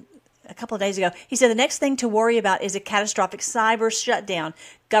a couple of days ago. He said the next thing to worry about is a catastrophic cyber shutdown.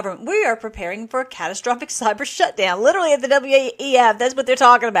 Government, we are preparing for a catastrophic cyber shutdown. Literally at the WEF, that's what they're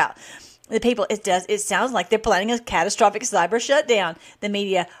talking about. The people, it sounds like they're planning a catastrophic cyber shutdown. The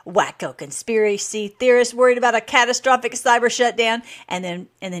media, wacko conspiracy theorists worried about a catastrophic cyber shutdown. And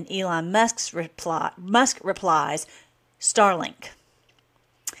then Elon Musk replies, Starlink.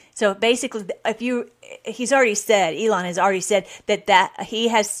 So basically, Elon has already said that he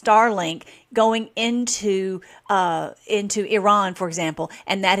has Starlink going into Iran, for example,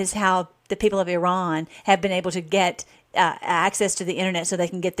 and that is how the people of Iran have been able to get access to the internet so they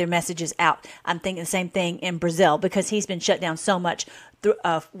can get their messages out. I'm thinking the same thing in Brazil, because he's been shut down so much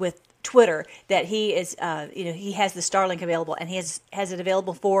with Twitter that he is, he has the Starlink available, and he has it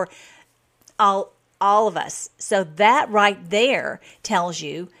available for all of us. So that right there tells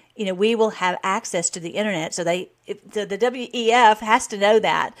you, we will have access to the internet. So the WEF has to know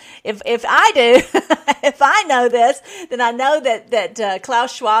that. If I do, if I know this, then I know that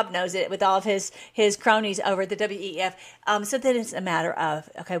Klaus Schwab knows it with all of his cronies over at the WEF. So then it's a matter of,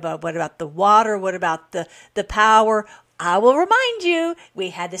 okay, well, what about the water? What about the power? I will remind you,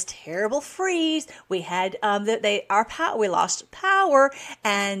 we had this terrible freeze. We had we lost power,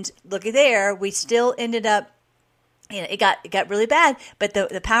 and look at there. We still ended up. It got really bad, but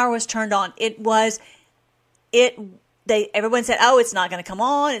the power was turned on. Everyone said, oh, it's not going to come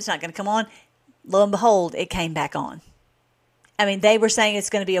on. It's not going to come on. Lo and behold, it came back on. I mean, they were saying it's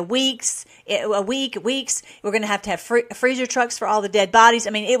going to be weeks. We're going to have freezer trucks for all the dead bodies. I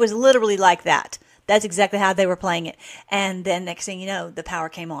mean, it was literally like that. That's exactly how they were playing it. And then next thing you know, the power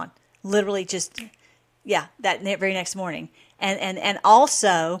came on. Literally that very next morning. And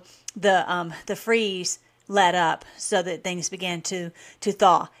also the freeze let up so that things began to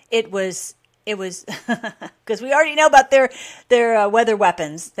thaw. It was because we already know about their weather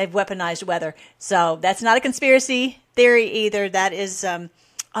weapons. They've weaponized weather. So that's not a conspiracy theory either. That is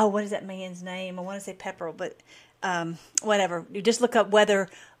what is that man's name? I want to say Pepperell, but whatever. You just look up weather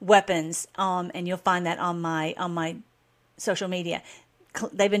weapons and you'll find that on my social media.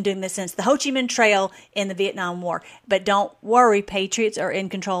 They've been doing this since the Ho Chi Minh Trail in the Vietnam War. But don't worry, patriots are in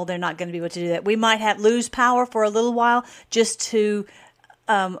control. They're not going to be able to do that. We might lose power for a little while just to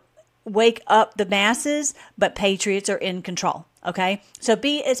wake up the masses, but patriots are in control. Okay? So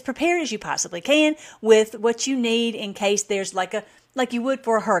be as prepared as you possibly can with what you need in case there's like you would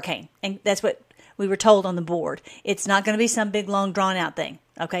for a hurricane. And that's what we were told on the board. It's not going to be some big, long, drawn-out thing.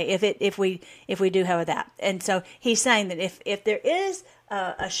 Okay? If we do have that. And so he's saying that if there is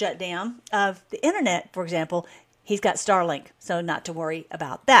a shutdown of the internet, for example, he's got Starlink, so not to worry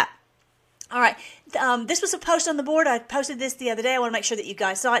about that. All right, this was a post on the board. I posted this the other day. I want to make sure that you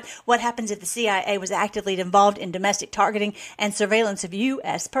guys saw it. What happens if the CIA was actively involved in domestic targeting and surveillance of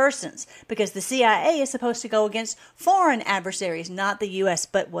U.S. persons? Because the CIA is supposed to go against foreign adversaries, not the U.S.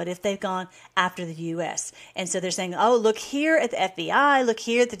 But what if they've gone after the U.S.? And so they're saying, oh, look here at the FBI, look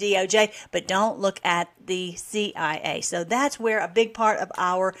here at the DOJ, but don't look at the CIA. So that's where a big part of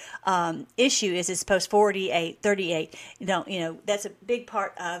our issue is post 38. That's a big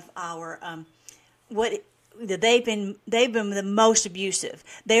part of our they've been the most abusive.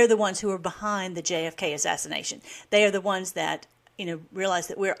 They're the ones who are behind the JFK assassination. They are the ones that realize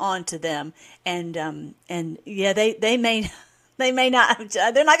that we're on to them, and they may not.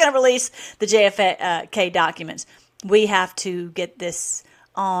 They're not going to release the JFK documents. We have to get this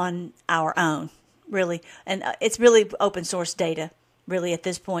on our own, really, and it's really open source data, really at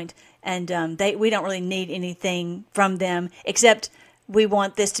this point, and we don't really need anything from them except. We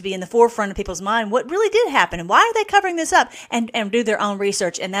want this to be in the forefront of people's mind. What really did happen, and why are they covering this up? And do their own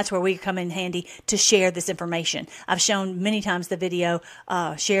research, and that's where we come in handy to share this information. I've shown many times the video,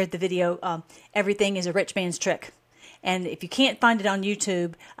 shared the video. Everything is a rich man's trick, and if you can't find it on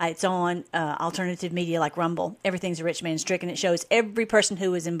YouTube, it's on alternative media like Rumble. Everything's a rich man's trick, and it shows every person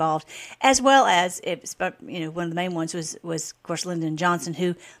who was involved, as well as one of the main ones was of course Lyndon Johnson,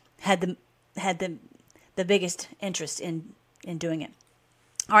 who had the biggest interest in doing it.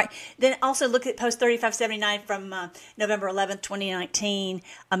 All right. Then also look at post 3579 from November 11th, 2019.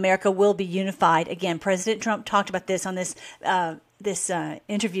 America will be unified. Again, President Trump talked about this on this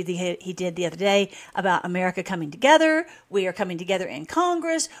interview that he did the other day about America coming together. We are coming together in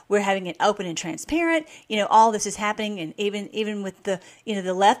Congress. We're having it open and transparent. All this is happening, and even with the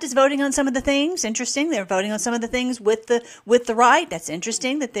the left is voting on some of the things. Interesting, they're voting on some of the things with the right. That's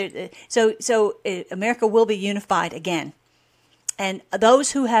interesting. So America will be unified again. And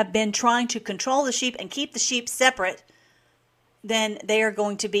those who have been trying to control the sheep and keep the sheep separate, then they are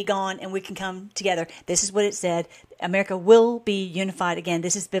going to be gone and we can come together. This is what it said. America will be unified again.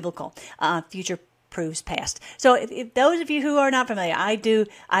 This is biblical. Future proves past. So if those of you who are not familiar,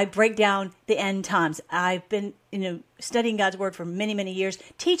 I break down the end times. I've been studying God's Word for many, many years,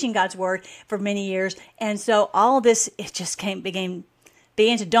 teaching God's Word for many years. And so all this, it just began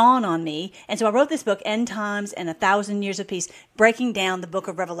to dawn on me. And so I wrote this book, End Times and 1,000 Years of Peace, breaking down the book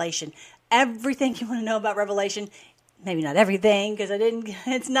of Revelation. Everything you want to know about Revelation, maybe not everything, because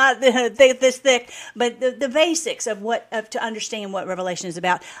it's not this thick, but the basics of to understand what Revelation is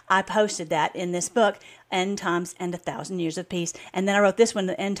about. I posted that in this book, End Times and 1,000 Years of Peace. And then I wrote this one,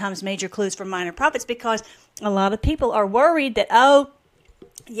 The End Times Major Clues for Minor Prophets, because a lot of people are worried that,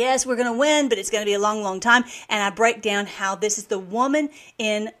 yes, we're going to win, but it's going to be a long, long time. And I break down how this is the woman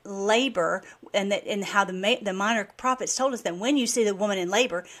in labor, and how the minor prophets told us that when you see the woman in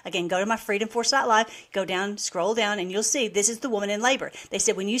labor, again, go to my Freedom Foresight Live, go down, scroll down, and you'll see this is the woman in labor. They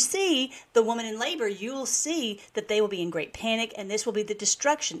said when you see the woman in labor, you will see that they will be in great panic, and this will be the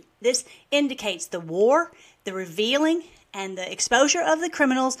destruction. This indicates the war, the revealing, and the exposure of the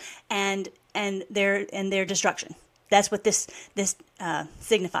criminals, and their destruction. That's what this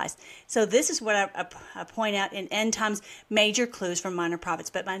signifies. So this is what I point out in End Times Major Clues from Minor Prophets.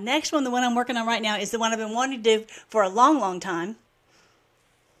 But my next one, the one I'm working on right now, is the one I've been wanting to do for a long, long time.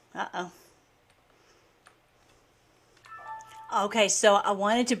 Uh-oh. Okay, so I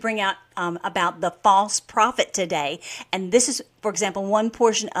wanted to bring out about the false prophet today. And this is, for example, one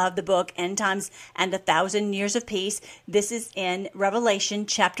portion of the book, End Times and 1,000 Years of Peace. This is in Revelation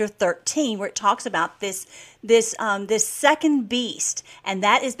chapter 13, where it talks about this second beast. And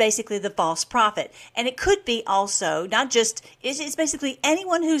that is basically the false prophet. And it could be also not just, it's basically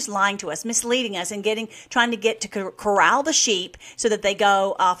anyone who's lying to us, misleading us, and trying to get to corral the sheep so that they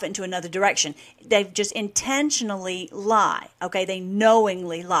go off into another direction. They just intentionally lie. Okay, they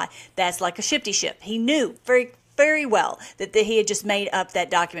knowingly lie. That's like a shifty ship. He knew very, very well that he had just made up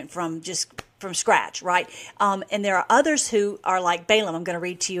that document from scratch, right? And there are others who are like Balaam. I'm going to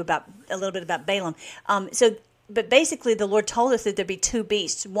read to you a little bit about Balaam. But basically, the Lord told us that there'd be two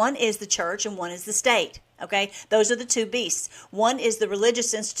beasts. One is the church, and one is the state. Okay, those are the two beasts. One is the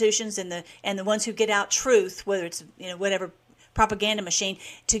religious institutions and the ones who get out truth, whether it's whatever propaganda machine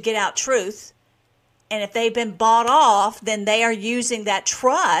to get out truth. And if they've been bought off, then they are using that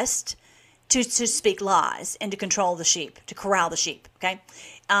trust to speak lies and to control the sheep, to corral the sheep. Okay,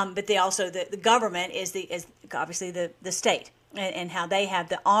 but they also the government is obviously the state. and how they have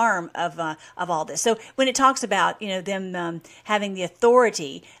the arm of all this. So when it talks about them having the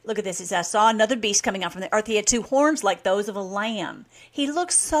authority, look at this. It says, I saw another beast coming out from the earth. He had two horns like those of a lamb. He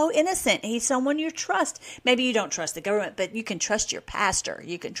looks so innocent. He's someone you trust. Maybe you don't trust the government, but you can trust your pastor.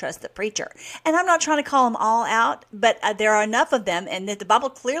 You can trust the preacher. And I'm not trying to call them all out, but there are enough of them, and that the Bible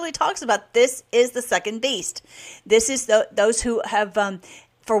clearly talks about this is the second beast. This is those who have,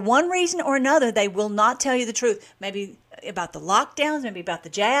 for one reason or another, they will not tell you the truth. Maybe about the lockdowns, maybe about the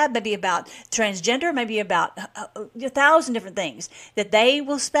jab, maybe about transgender, maybe about 1,000 different things that they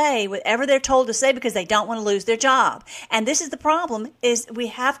will say whatever they're told to say because they don't want to lose their job. And this is the problem: is we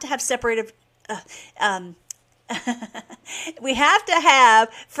have to have separative. We have to have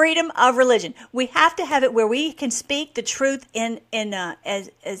freedom of religion. We have to have it where we can speak the truth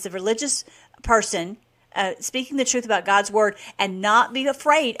as a religious person. Speaking the truth about God's word and not be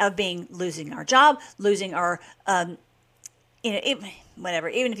afraid of losing our job, losing our, whatever,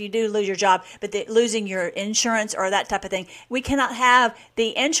 even if you do lose your job, but losing your insurance or that type of thing. We cannot have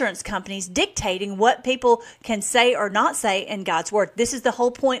the insurance companies dictating what people can say or not say in God's word. This is the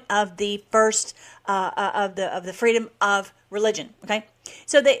whole point of the first, of the freedom of religion. Okay.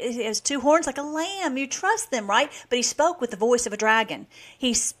 So he has two horns like a lamb. You trust them, right? But he spoke with the voice of a dragon.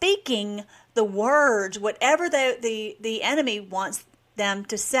 He's speaking the words, whatever the enemy wants them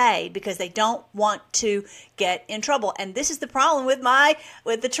to say, because they don't want to get in trouble. And this is the problem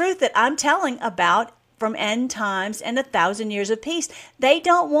with the truth that I'm telling about from end times and 1,000 years of peace. They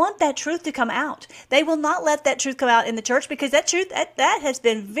don't want that truth to come out. They will not let that truth come out in the church, because that truth that has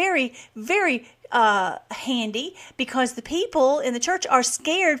been very, very handy, because the people in the church are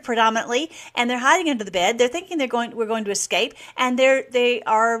scared predominantly, and they're hiding under the bed. They're thinking we're going to escape, and they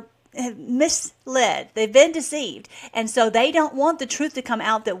are misled. They've been deceived. And so they don't want the truth to come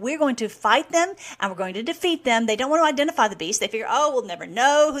out, that we're going to fight them and we're going to defeat them. They don't want to identify the beast. They figure, we'll never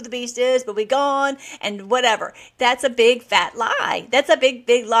know who the beast is, but we're gone and whatever. That's a big fat lie. That's a big,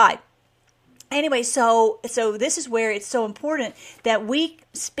 big lie. Anyway, so this is where it's so important that we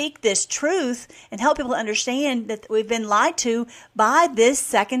speak this truth and help people understand that we've been lied to by this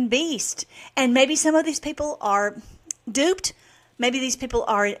second beast. And maybe some of these people are duped. Maybe these people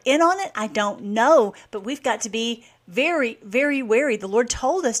are in on it. I don't know. But we've got to be very, very wary. The Lord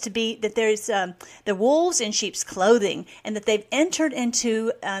told us that there's the wolves in sheep's clothing, and that they've entered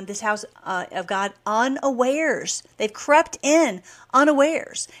into this house of God unawares. They've crept in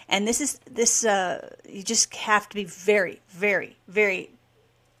unawares. And this you just have to be very, very, very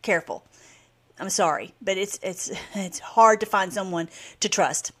careful. I'm sorry, but it's hard to find someone to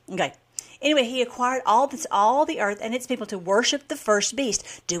trust. Okay. Anyway, he acquired all the earth and its people to worship the first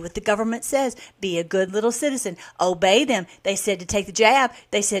beast. Do what the government says. Be a good little citizen. Obey them. They said to take the jab.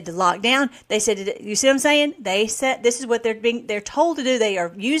 They said to lock down. They said you see what I'm saying? They said this is what they're told to do. They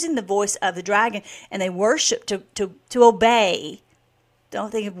are using the voice of the dragon, and they worship to obey.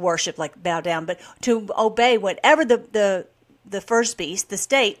 Don't think of worship like bow down, but to obey whatever the first beast, the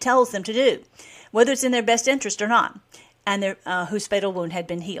state, tells them to do, whether it's in their best interest or not. And whose fatal wound had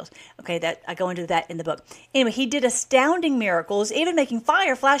been healed. Okay, that I go into that in the book. Anyway, he did astounding miracles, even making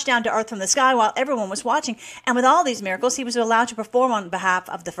fire flash down to earth from the sky while everyone was watching. And with all these miracles, he was allowed to perform on behalf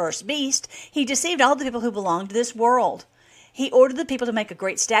of the first beast. He deceived all the people who belonged to this world. He ordered the people to make a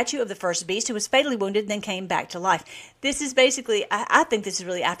great statue of the first beast, who was fatally wounded and then came back to life. This is basically, I think this is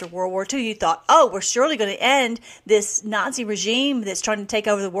really after World War II. You thought, we're surely going to end this Nazi regime that's trying to take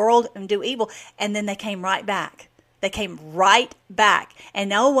over the world and do evil. And then they came right back. They came right back, and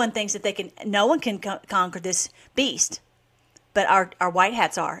no one thinks that no one can conquer this beast, but our white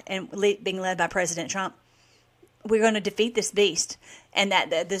hats are, and being led by President Trump. We're going to defeat this beast and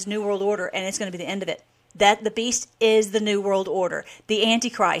this new world order, and it's going to be the end of it. That the beast is the new world order. The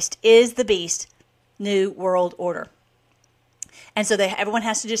Antichrist is the beast, new world order. And so everyone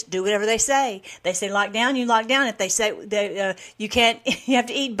has to just do whatever they say. They say lock down, you lock down. If they say you can't, you have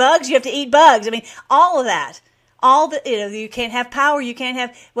to eat bugs, you have to eat bugs. I mean, all of that. You can't have power, you can't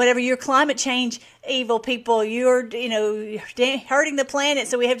have whatever. You're climate change evil people. You're hurting the planet,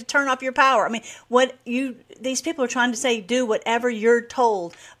 so we have to turn off your power. I mean, these people are trying to say, do whatever you're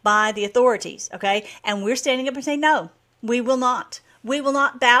told by the authorities, okay? And we're standing up and saying, no, we will not. We will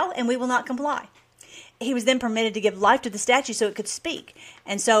not bow, and we will not comply. He was then permitted to give life to the statue so it could speak.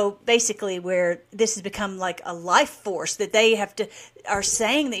 And so basically where this has become like a life force that they have to, are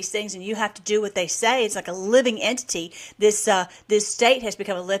saying these things, and you have to do what they say. It's like a living entity. This state has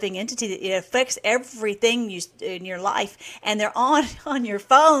become a living entity that it affects everything in your life, and they're on your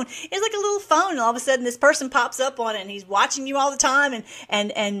phone. It's like a little phone, and all of a sudden this person pops up on it, and he's watching you all the time,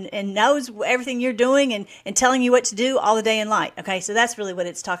 and knows everything you're doing, and telling you what to do all the day and night. Okay, so that's really what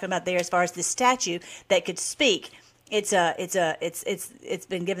it's talking about there, as far as this statue that could speak. It's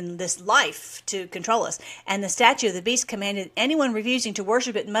been given this life to control us. And the statue of the beast commanded anyone refusing to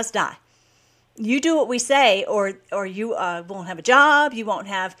worship it must die. You do what we say, or you won't have a job, you won't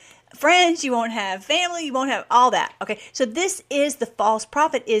have friends, you won't have family, you won't have all that. Okay, so this is the false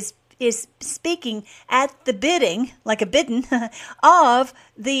prophet is speaking at the bidding, like a bidden, of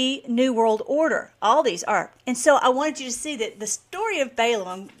the New World Order. All these are. And so I wanted you to see that the story of Balaam,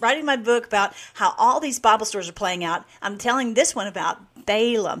 I'm writing my book about how all these Bible stories are playing out. I'm telling this one about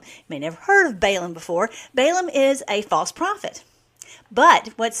Balaam. You may never heard of Balaam before. Balaam is a false prophet. But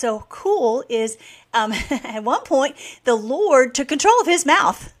what's so cool is at one point, the Lord took control of his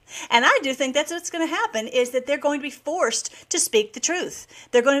mouth. And I do think that's what's going to happen, is that they're going to be forced to speak the truth.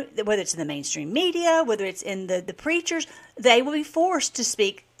 They're going to, whether it's in the mainstream media, whether it's in the preachers, they will be forced to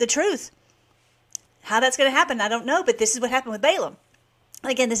speak the truth. How that's going to happen, I don't know, but this is what happened with Balaam.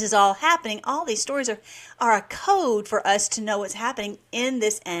 Again, this is all happening. All these stories are a code for us to know what's happening in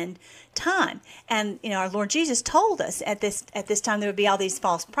this end time. And our Lord Jesus told us at this time there would be all these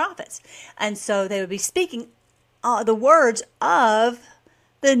false prophets, and so they would be speaking the words of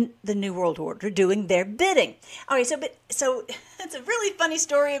the New World Order, doing their bidding. All right, so it's a really funny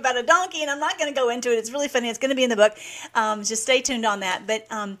story about a donkey, and I'm not going to go into it. It's really funny. It's going to be in the book. Just stay tuned on that. But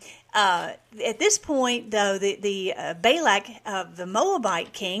at this point, though, the Balak, the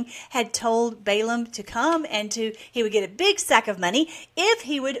Moabite king, had told Balaam to come and he would get a big sack of money if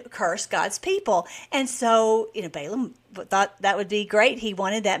he would curse God's people. And so, Balaam thought that would be great. He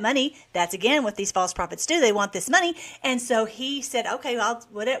wanted that money. That's again what these false prophets do. They want this money. And so he said, "Okay, well,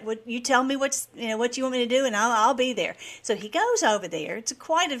 what you tell me what you want me to do, and I'll be there." So he goes over there. It's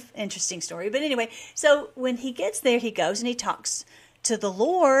quite an interesting story. But anyway, so when he gets there, he goes and he talks to the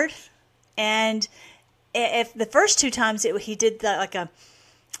Lord. And if the first two times he did an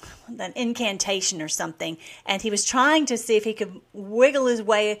incantation or something, and he was trying to see if he could wiggle his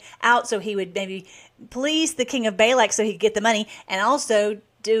way out so he would maybe please the king of Balak so he could get the money, and also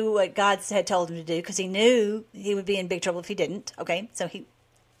do what God had told him to do, because he knew he would be in big trouble if he didn't. Okay, so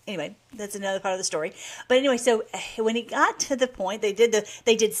anyway, that's another part of the story. But anyway, so when he got to the point, they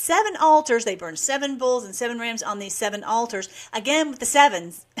did 7 altars. They burned 7 bulls and 7 rams on these 7 altars. Again, with the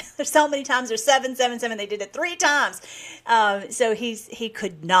sevens. There's so many times. There's 7, 7, 7. They did it 3 times. So he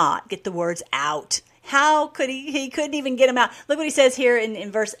could not get the words out. How could he? He couldn't even get them out. Look what he says here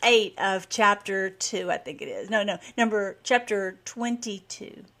in verse 8 of chapter 2, I think it is. Chapter 23.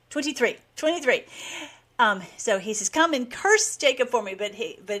 So he says, "Come and curse Jacob for me." But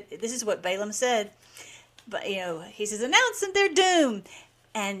this is what Balaam said. But he says, "Announce them their doom."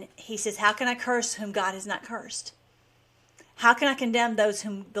 And he says, "How can I curse whom God has not cursed? How can I condemn those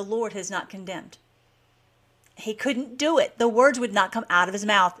whom the Lord has not condemned?" He couldn't do it. The words would not come out of his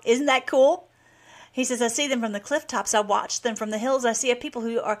mouth. Isn't that cool? He says, "I see them from the cliff tops. I watch them from the hills. I see a people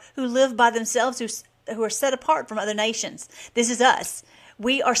who live by themselves, who are set apart from other nations." This is us.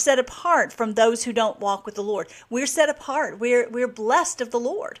 We are set apart from those who don't walk with the Lord. We're set apart. We're blessed of the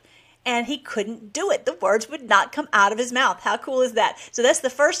Lord. And he couldn't do it. The words would not come out of his mouth. How cool is that? So that's the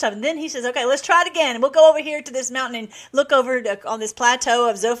first time. And then he says, "Okay, let's try it again. And we'll go over here to this mountain and look over on this plateau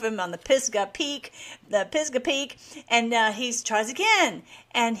of Zophim on the Pisgah Peak. And he tries again.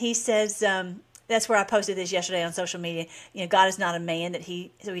 And he says, that's where I posted this yesterday on social media. God is not a man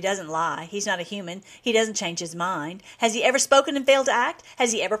so he doesn't lie. He's not a human. He doesn't change his mind. Has he ever spoken and failed to act?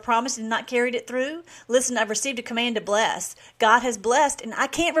 Has he ever promised and not carried it through? Listen, I've received a command to bless. God has blessed, and I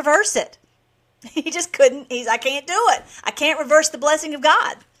can't reverse it. He just couldn't. I can't do it. I can't reverse the blessing of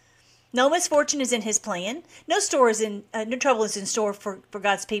God. No misfortune is in his plan. No trouble is in store for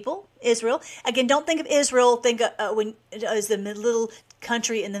God's people, Israel. Again, don't think of Israel. Think as the little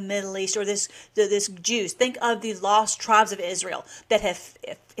country in the Middle East, or this Jews. Think of the lost tribes of Israel that have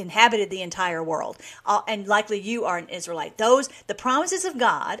inhabited the entire world, and likely you are an Israelite. The promises of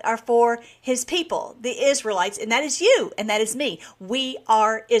God are for his people, the Israelites, and that is you, and that is me. We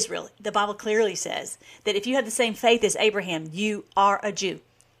are Israel. The Bible clearly says that if you have the same faith as Abraham, you are a Jew.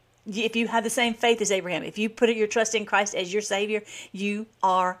 If you have the same faith as Abraham, if you put your trust in Christ as your Savior, you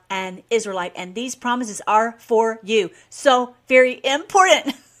are an Israelite. And these promises are for you. So very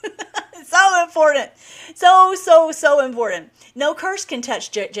important. So important. So important. No curse can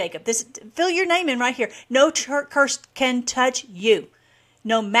touch Jacob. Fill your name in right here. No curse can touch you.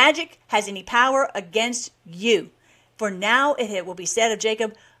 No magic has any power against you. For now it will be said of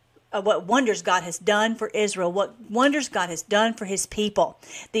Jacob, what wonders God has done for Israel, what wonders God has done for his people.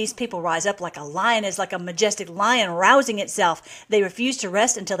 These people rise up like a lion, is like a majestic lion rousing itself. They refuse to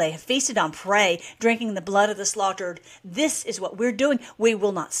rest until they have feasted on prey, drinking the blood of the slaughtered. This is what we're doing. We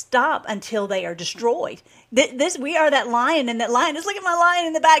will not stop until they are destroyed. We are that lion, and that lion, just look at my lion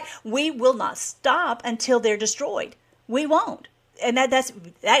in the back. We will not stop until they're destroyed. We won't. And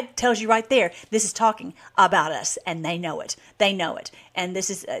that tells you right there, this is talking about us, and they know it. They know it. And this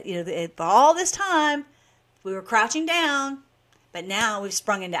is, for all this time, we were crouching down, but now we've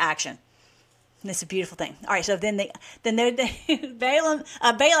sprung into action. And it's a beautiful thing. All right, so then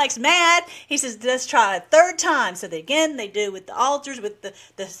Balak's mad. He says, let's try a third time. So they do with the altars, with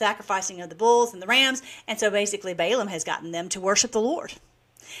the sacrificing of the bulls and the rams. And so basically Balaam has gotten them to worship the Lord.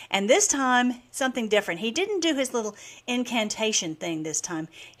 And this time, something different. He didn't do his little incantation thing this time.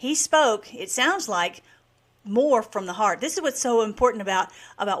 He spoke, it sounds like, more from the heart. This is what's so important about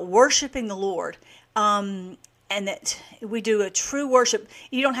worshiping the Lord. And that we do a true worship.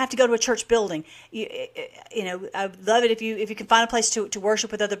 You don't have to go to a church building. I love it if you can find a place to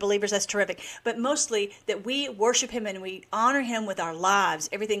worship with other believers. That's terrific. But mostly that we worship Him and we honor Him with our lives.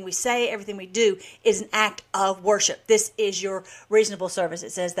 Everything we say, everything we do is an act of worship. This is your reasonable service.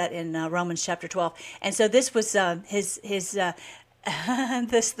 It says that in Romans chapter 12. And so this was his.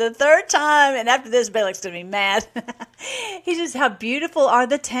 This the third time, and after this, Balak's going to be mad. He says, how beautiful are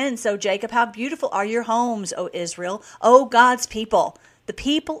the tents, O Jacob. How beautiful are your homes, O Israel. O God's people, the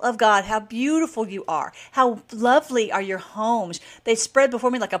people of God, how beautiful you are. How lovely are your homes. They spread before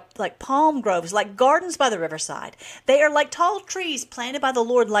me like palm groves, like gardens by the riverside. They are like tall trees planted by the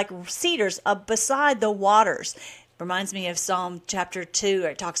Lord, like cedars beside the waters. Reminds me of Psalm chapter 2, where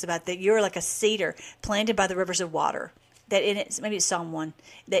it talks about that you're like a cedar planted by the rivers of water. That in its, maybe it's Psalm 1,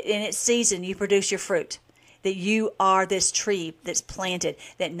 that in its season you produce your fruit, that you are this tree that's planted,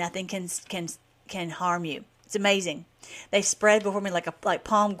 that nothing can harm you. It's amazing. They spread before me like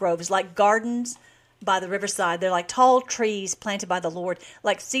palm groves, like gardens by the riverside. They're like tall trees planted by the Lord,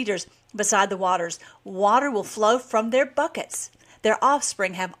 like cedars beside the waters. Water will flow from their buckets. Their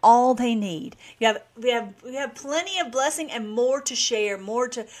offspring have all they need. We have plenty of blessing and more to share, more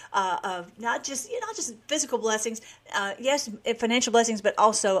to not just physical blessings, yes, financial blessings, but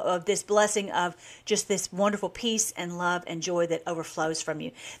also of this blessing of just this wonderful peace and love and joy that overflows from you.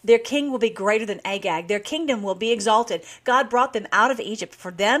 Their king will be greater than Agag. Their kingdom will be exalted. God brought them out of Egypt.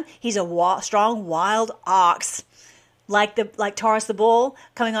 For them, He's a strong wild ox. Like Taurus the bull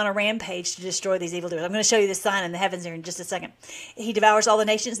coming on a rampage to destroy these evildoers. I'm going to show you this sign in the heavens here in just a second. He devours all the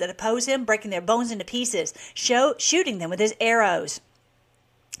nations that oppose him, breaking their bones into pieces, shooting them with his arrows.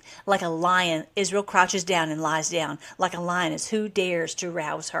 Like a lion, Israel crouches down and lies down. Like a lioness, who dares to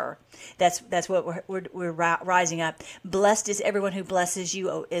rouse her? That's what we're rising up. Blessed is everyone who blesses you,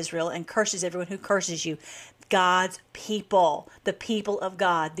 O Israel, and curses everyone who curses you. God's people, the people of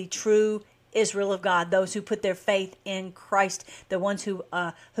God, the true Israel of God, those who put their faith in Christ, the ones who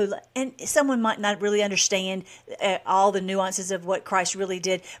and someone might not really understand all the nuances of what Christ really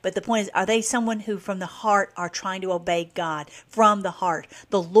did, but the point is, are they someone who from the heart are trying to obey God? From the heart.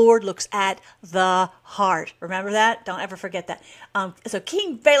 The Lord looks at the heart. Remember that? Don't ever forget that. So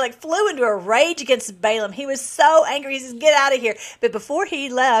King Balak flew into a rage against Balaam. He was so angry. He says, get out of here. But before he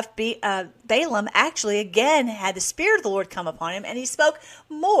left, Balaam actually again had the Spirit of the Lord come upon him, and he spoke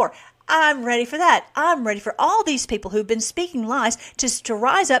more. I'm ready for that. I'm ready for all these people who've been speaking lies to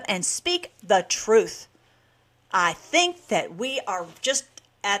rise up and speak the truth. I think that we are just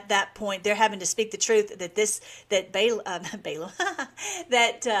at that point. They're having to speak the truth that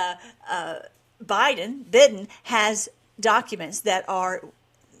Bidden has documents that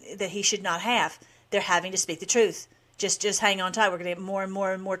he should not have. They're having to speak the truth. Just hang on tight. We're going to get more and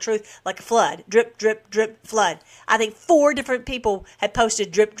more and more truth, like a flood. Drip, drip, drip, flood. I think 4 different people had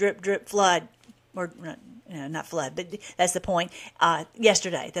posted drip, drip, drip, flood. Or, not flood, but that's the point,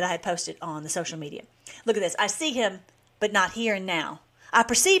 yesterday that I had posted on the social media. Look at this. I see him, but not here and now. I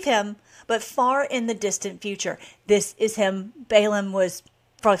perceive him, but far in the distant future. This is him. Balaam was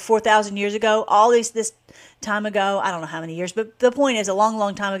probably 4,000 years ago, this time ago, I don't know how many years, but the point is a long,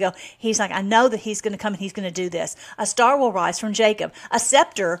 long time ago, he's like, I know that he's going to come and he's going to do this. A star will rise from Jacob. A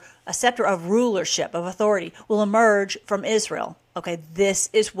scepter of rulership, of authority, will emerge from Israel. Okay, this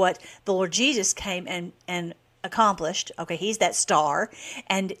is what the Lord Jesus came and accomplished. Okay, he's that star,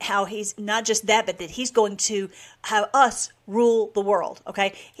 and how he's not just that, but that he's going to have us rule the world.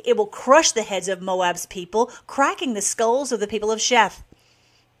 Okay, it will crush the heads of Moab's people, cracking the skulls of the people of Sheth.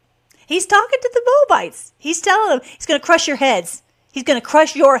 He's talking to the Moabites. He's telling them he's going to crush your heads. He's going to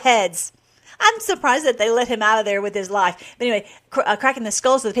crush your heads. I'm surprised that they let him out of there with his life. But anyway, cracking the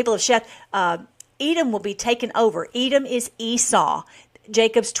skulls of the people of Sheth. Edom will be taken over. Edom is Esau,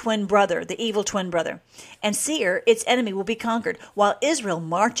 Jacob's twin brother, the evil twin brother. And Seir, its enemy, will be conquered, while Israel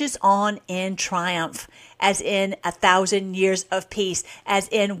marches on in triumph, as in 1,000 years of peace, as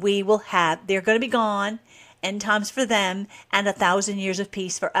in we will have. They're going to be gone, end times for them, and 1,000 years of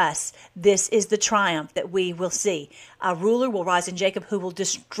peace for us. This is the triumph that we will see. A ruler will rise in Jacob who will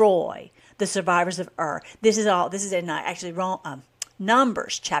destroy the survivors of Ur. This is in actually wrong.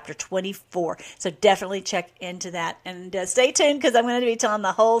 Numbers chapter 24. So definitely check into that and stay tuned, because I'm going to be telling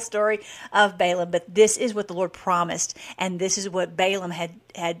the whole story of Balaam. But this is what the Lord promised, and this is what Balaam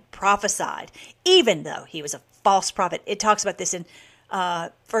had prophesied, even though he was a false prophet. It talks about this in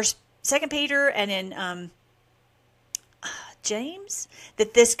Second Peter and in James,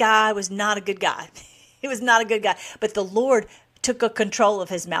 that this guy was not a good guy. He was not a good guy, but the Lord took a control of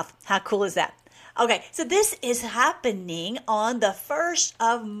his mouth. How cool is that? Okay, so this is happening on the 1st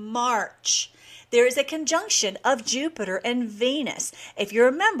of March. There is a conjunction of Jupiter and Venus. If you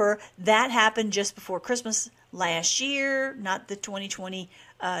remember, that happened just before Christmas last year, not the 2022,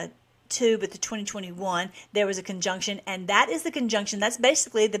 but the 2021. There was a conjunction, and that is the conjunction. That's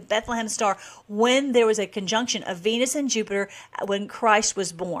basically the Bethlehem star when there was a conjunction of Venus and Jupiter when Christ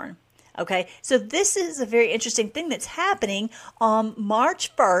was born. Okay, so this is a very interesting thing that's happening on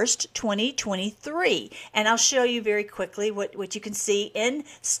March 1st, 2023. And I'll show you very quickly what you can see in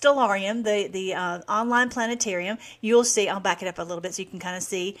Stellarium, the online planetarium. You'll see, I'll back it up a little bit so you can kind of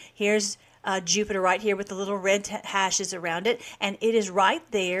see. Here's Jupiter right here with the little red hashes around it. And it is right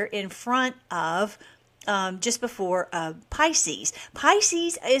there in front of just before Pisces.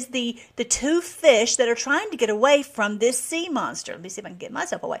 Pisces is the two fish that are trying to get away from this sea monster. Let me see if I can get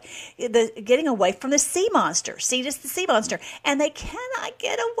myself away. Getting away from the sea monster. Cetus the sea monster. And they cannot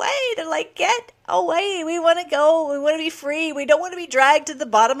get away. They're like, get away. We want to go. We want to be free. We don't want to be dragged to the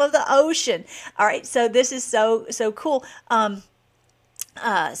bottom of the ocean. All right, so this is so cool.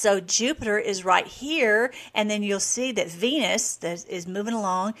 So Jupiter is right here, and then you'll see that Venus is moving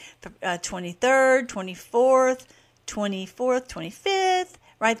along, 23rd, 24th, 25th,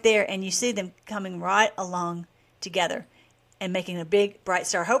 right there, and you see them coming right along together and making a big bright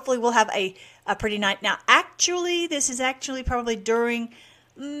star. Hopefully we'll have a pretty night. Now, actually, this is actually probably during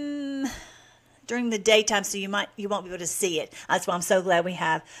the daytime, so you won't be able to see it. That's why I'm so glad we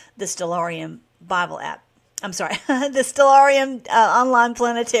have the Stellarium Bible app. I'm sorry, the Stellarium online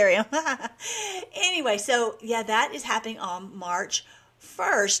planetarium. Anyway, so yeah, that is happening on March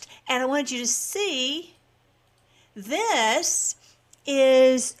 1st. And I wanted you to see this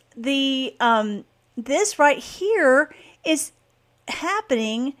is this right here is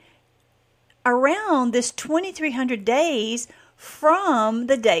happening around this 2,300 days from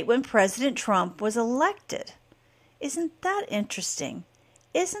the date when President Trump was elected. Isn't that interesting?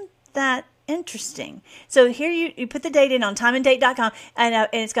 Isn't that interesting? So here you put the date in on timeanddate.com, and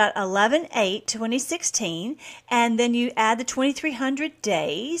it's got 11/8/2016, and then you add the 2,300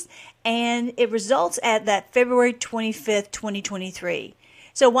 days, and it results at that February 25th, 2023.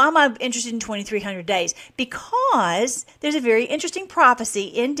 So why am I interested in 2,300 days? Because there's a very interesting prophecy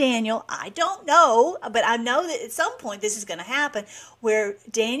in Daniel. I don't know, but I know that at some point this is going to happen, where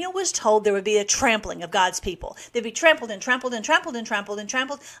Daniel was told there would be a trampling of God's people. They'd be trampled and trampled and trampled and trampled and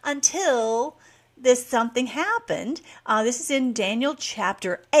trampled until something happened. This is in Daniel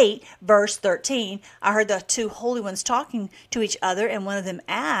chapter 8, verse 13. I heard the two holy ones talking to each other, and one of them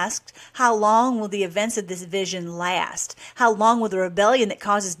asked, how long will the events of this vision last? How long will the rebellion that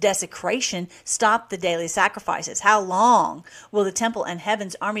causes desecration stop the daily sacrifices? How long will the temple and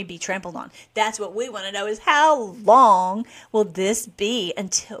heaven's army be trampled on? That's what we want to know, is how long will this be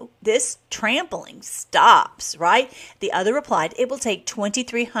until this trampling stops, right? The other replied, it will take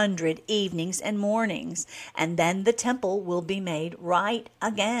 2,300 evenings and mornings, and then the temple will be made right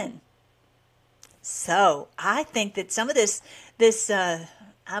again. So I think that some of this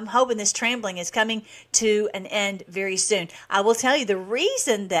I'm hoping this trampling is coming to an end very soon. I will tell you the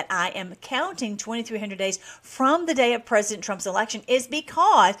reason that I am counting 2,300 days from the day of President Trump's election is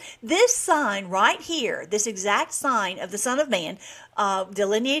because this sign right here, this exact sign of the Son of Man,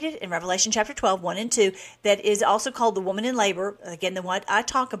 delineated in Revelation chapter 12, 1 and 2, that is also called the woman in labor, again, the one I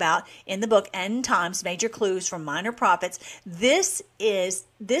talk about in the book End Times, Major Clues from Minor Prophets. This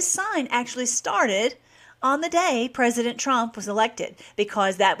sign actually started on the day President Trump was elected,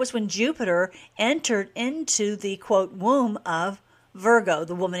 because that was when Jupiter entered into the, quote, womb of Virgo,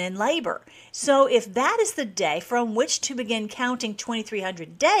 the woman in labor. So if that is the day from which to begin counting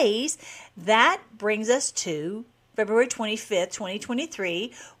 2,300 days, that brings us to February 25th,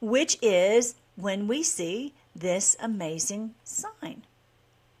 2023, which is when we see this amazing sign,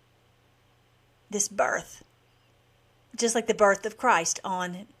 this birth. Just like the birth of Christ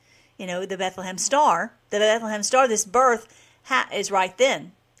on, the Bethlehem star. The Bethlehem star, this birth is right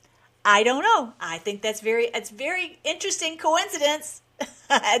then. I don't know. I think it's very interesting coincidence.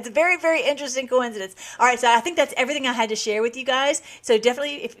 It's a very, very interesting coincidence. All right, so I think that's everything I had to share with you guys. So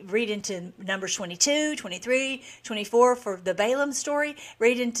definitely read into Numbers 22, 23, 24 for the Balaam story.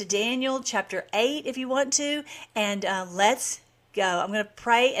 Read into Daniel chapter 8 if you want to. And let's go. I'm going to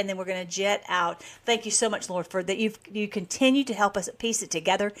pray, and then we're going to jet out. Thank you so much, Lord, for that you continue to help us piece it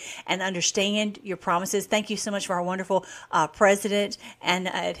together and understand your promises. Thank you so much for our wonderful president and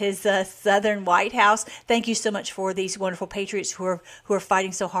at his Southern White House. Thank you so much for these wonderful patriots who are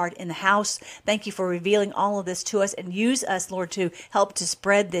fighting so hard in the House. Thank you for revealing all of this to us, and use us, Lord, to help to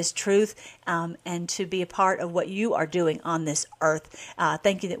spread this truth and to be a part of what you are doing on this earth.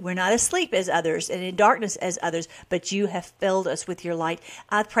 Thank you that we're not asleep as others and in darkness as others, but you have filled us with your light.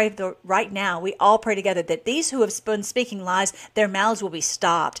 I pray that right now, we all pray together that these who have been speaking lies, their mouths will be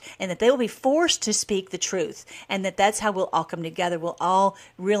stopped, and that they will be forced to speak the truth, and that's how we'll all come together. We'll all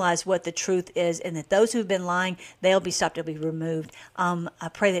realize what the truth is, and that those who've been lying, they'll be stopped, they'll be removed. I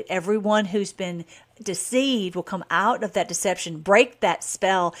pray that everyone who's been deceived will come out of that deception, break that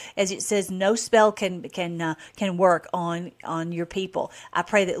spell. As it says, no spell can work on your people. I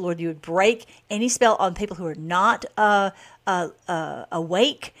pray that, Lord, you would break any spell on people who are not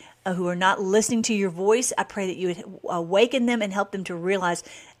awake, who are not listening to your voice. I pray that you would awaken them and help them to realize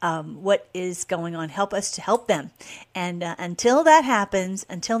what is going on. Help us to help them. And until that happens,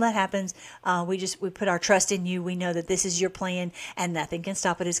 we put our trust in you. We know that this is your plan, and nothing can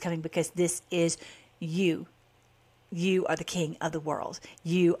stop it is coming, because this is you. You are the King of the world.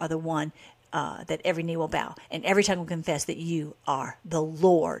 You are the one that every knee will bow, and every tongue will confess that you are the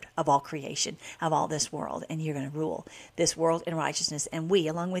Lord of all creation, of all this world, and you're going to rule this world in righteousness, and we,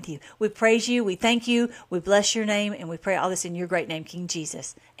 along with you. We praise you, we thank you, we bless your name, and we pray all this in your great name, King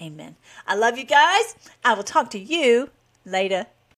Jesus. Amen. I love you guys. I will talk to you later.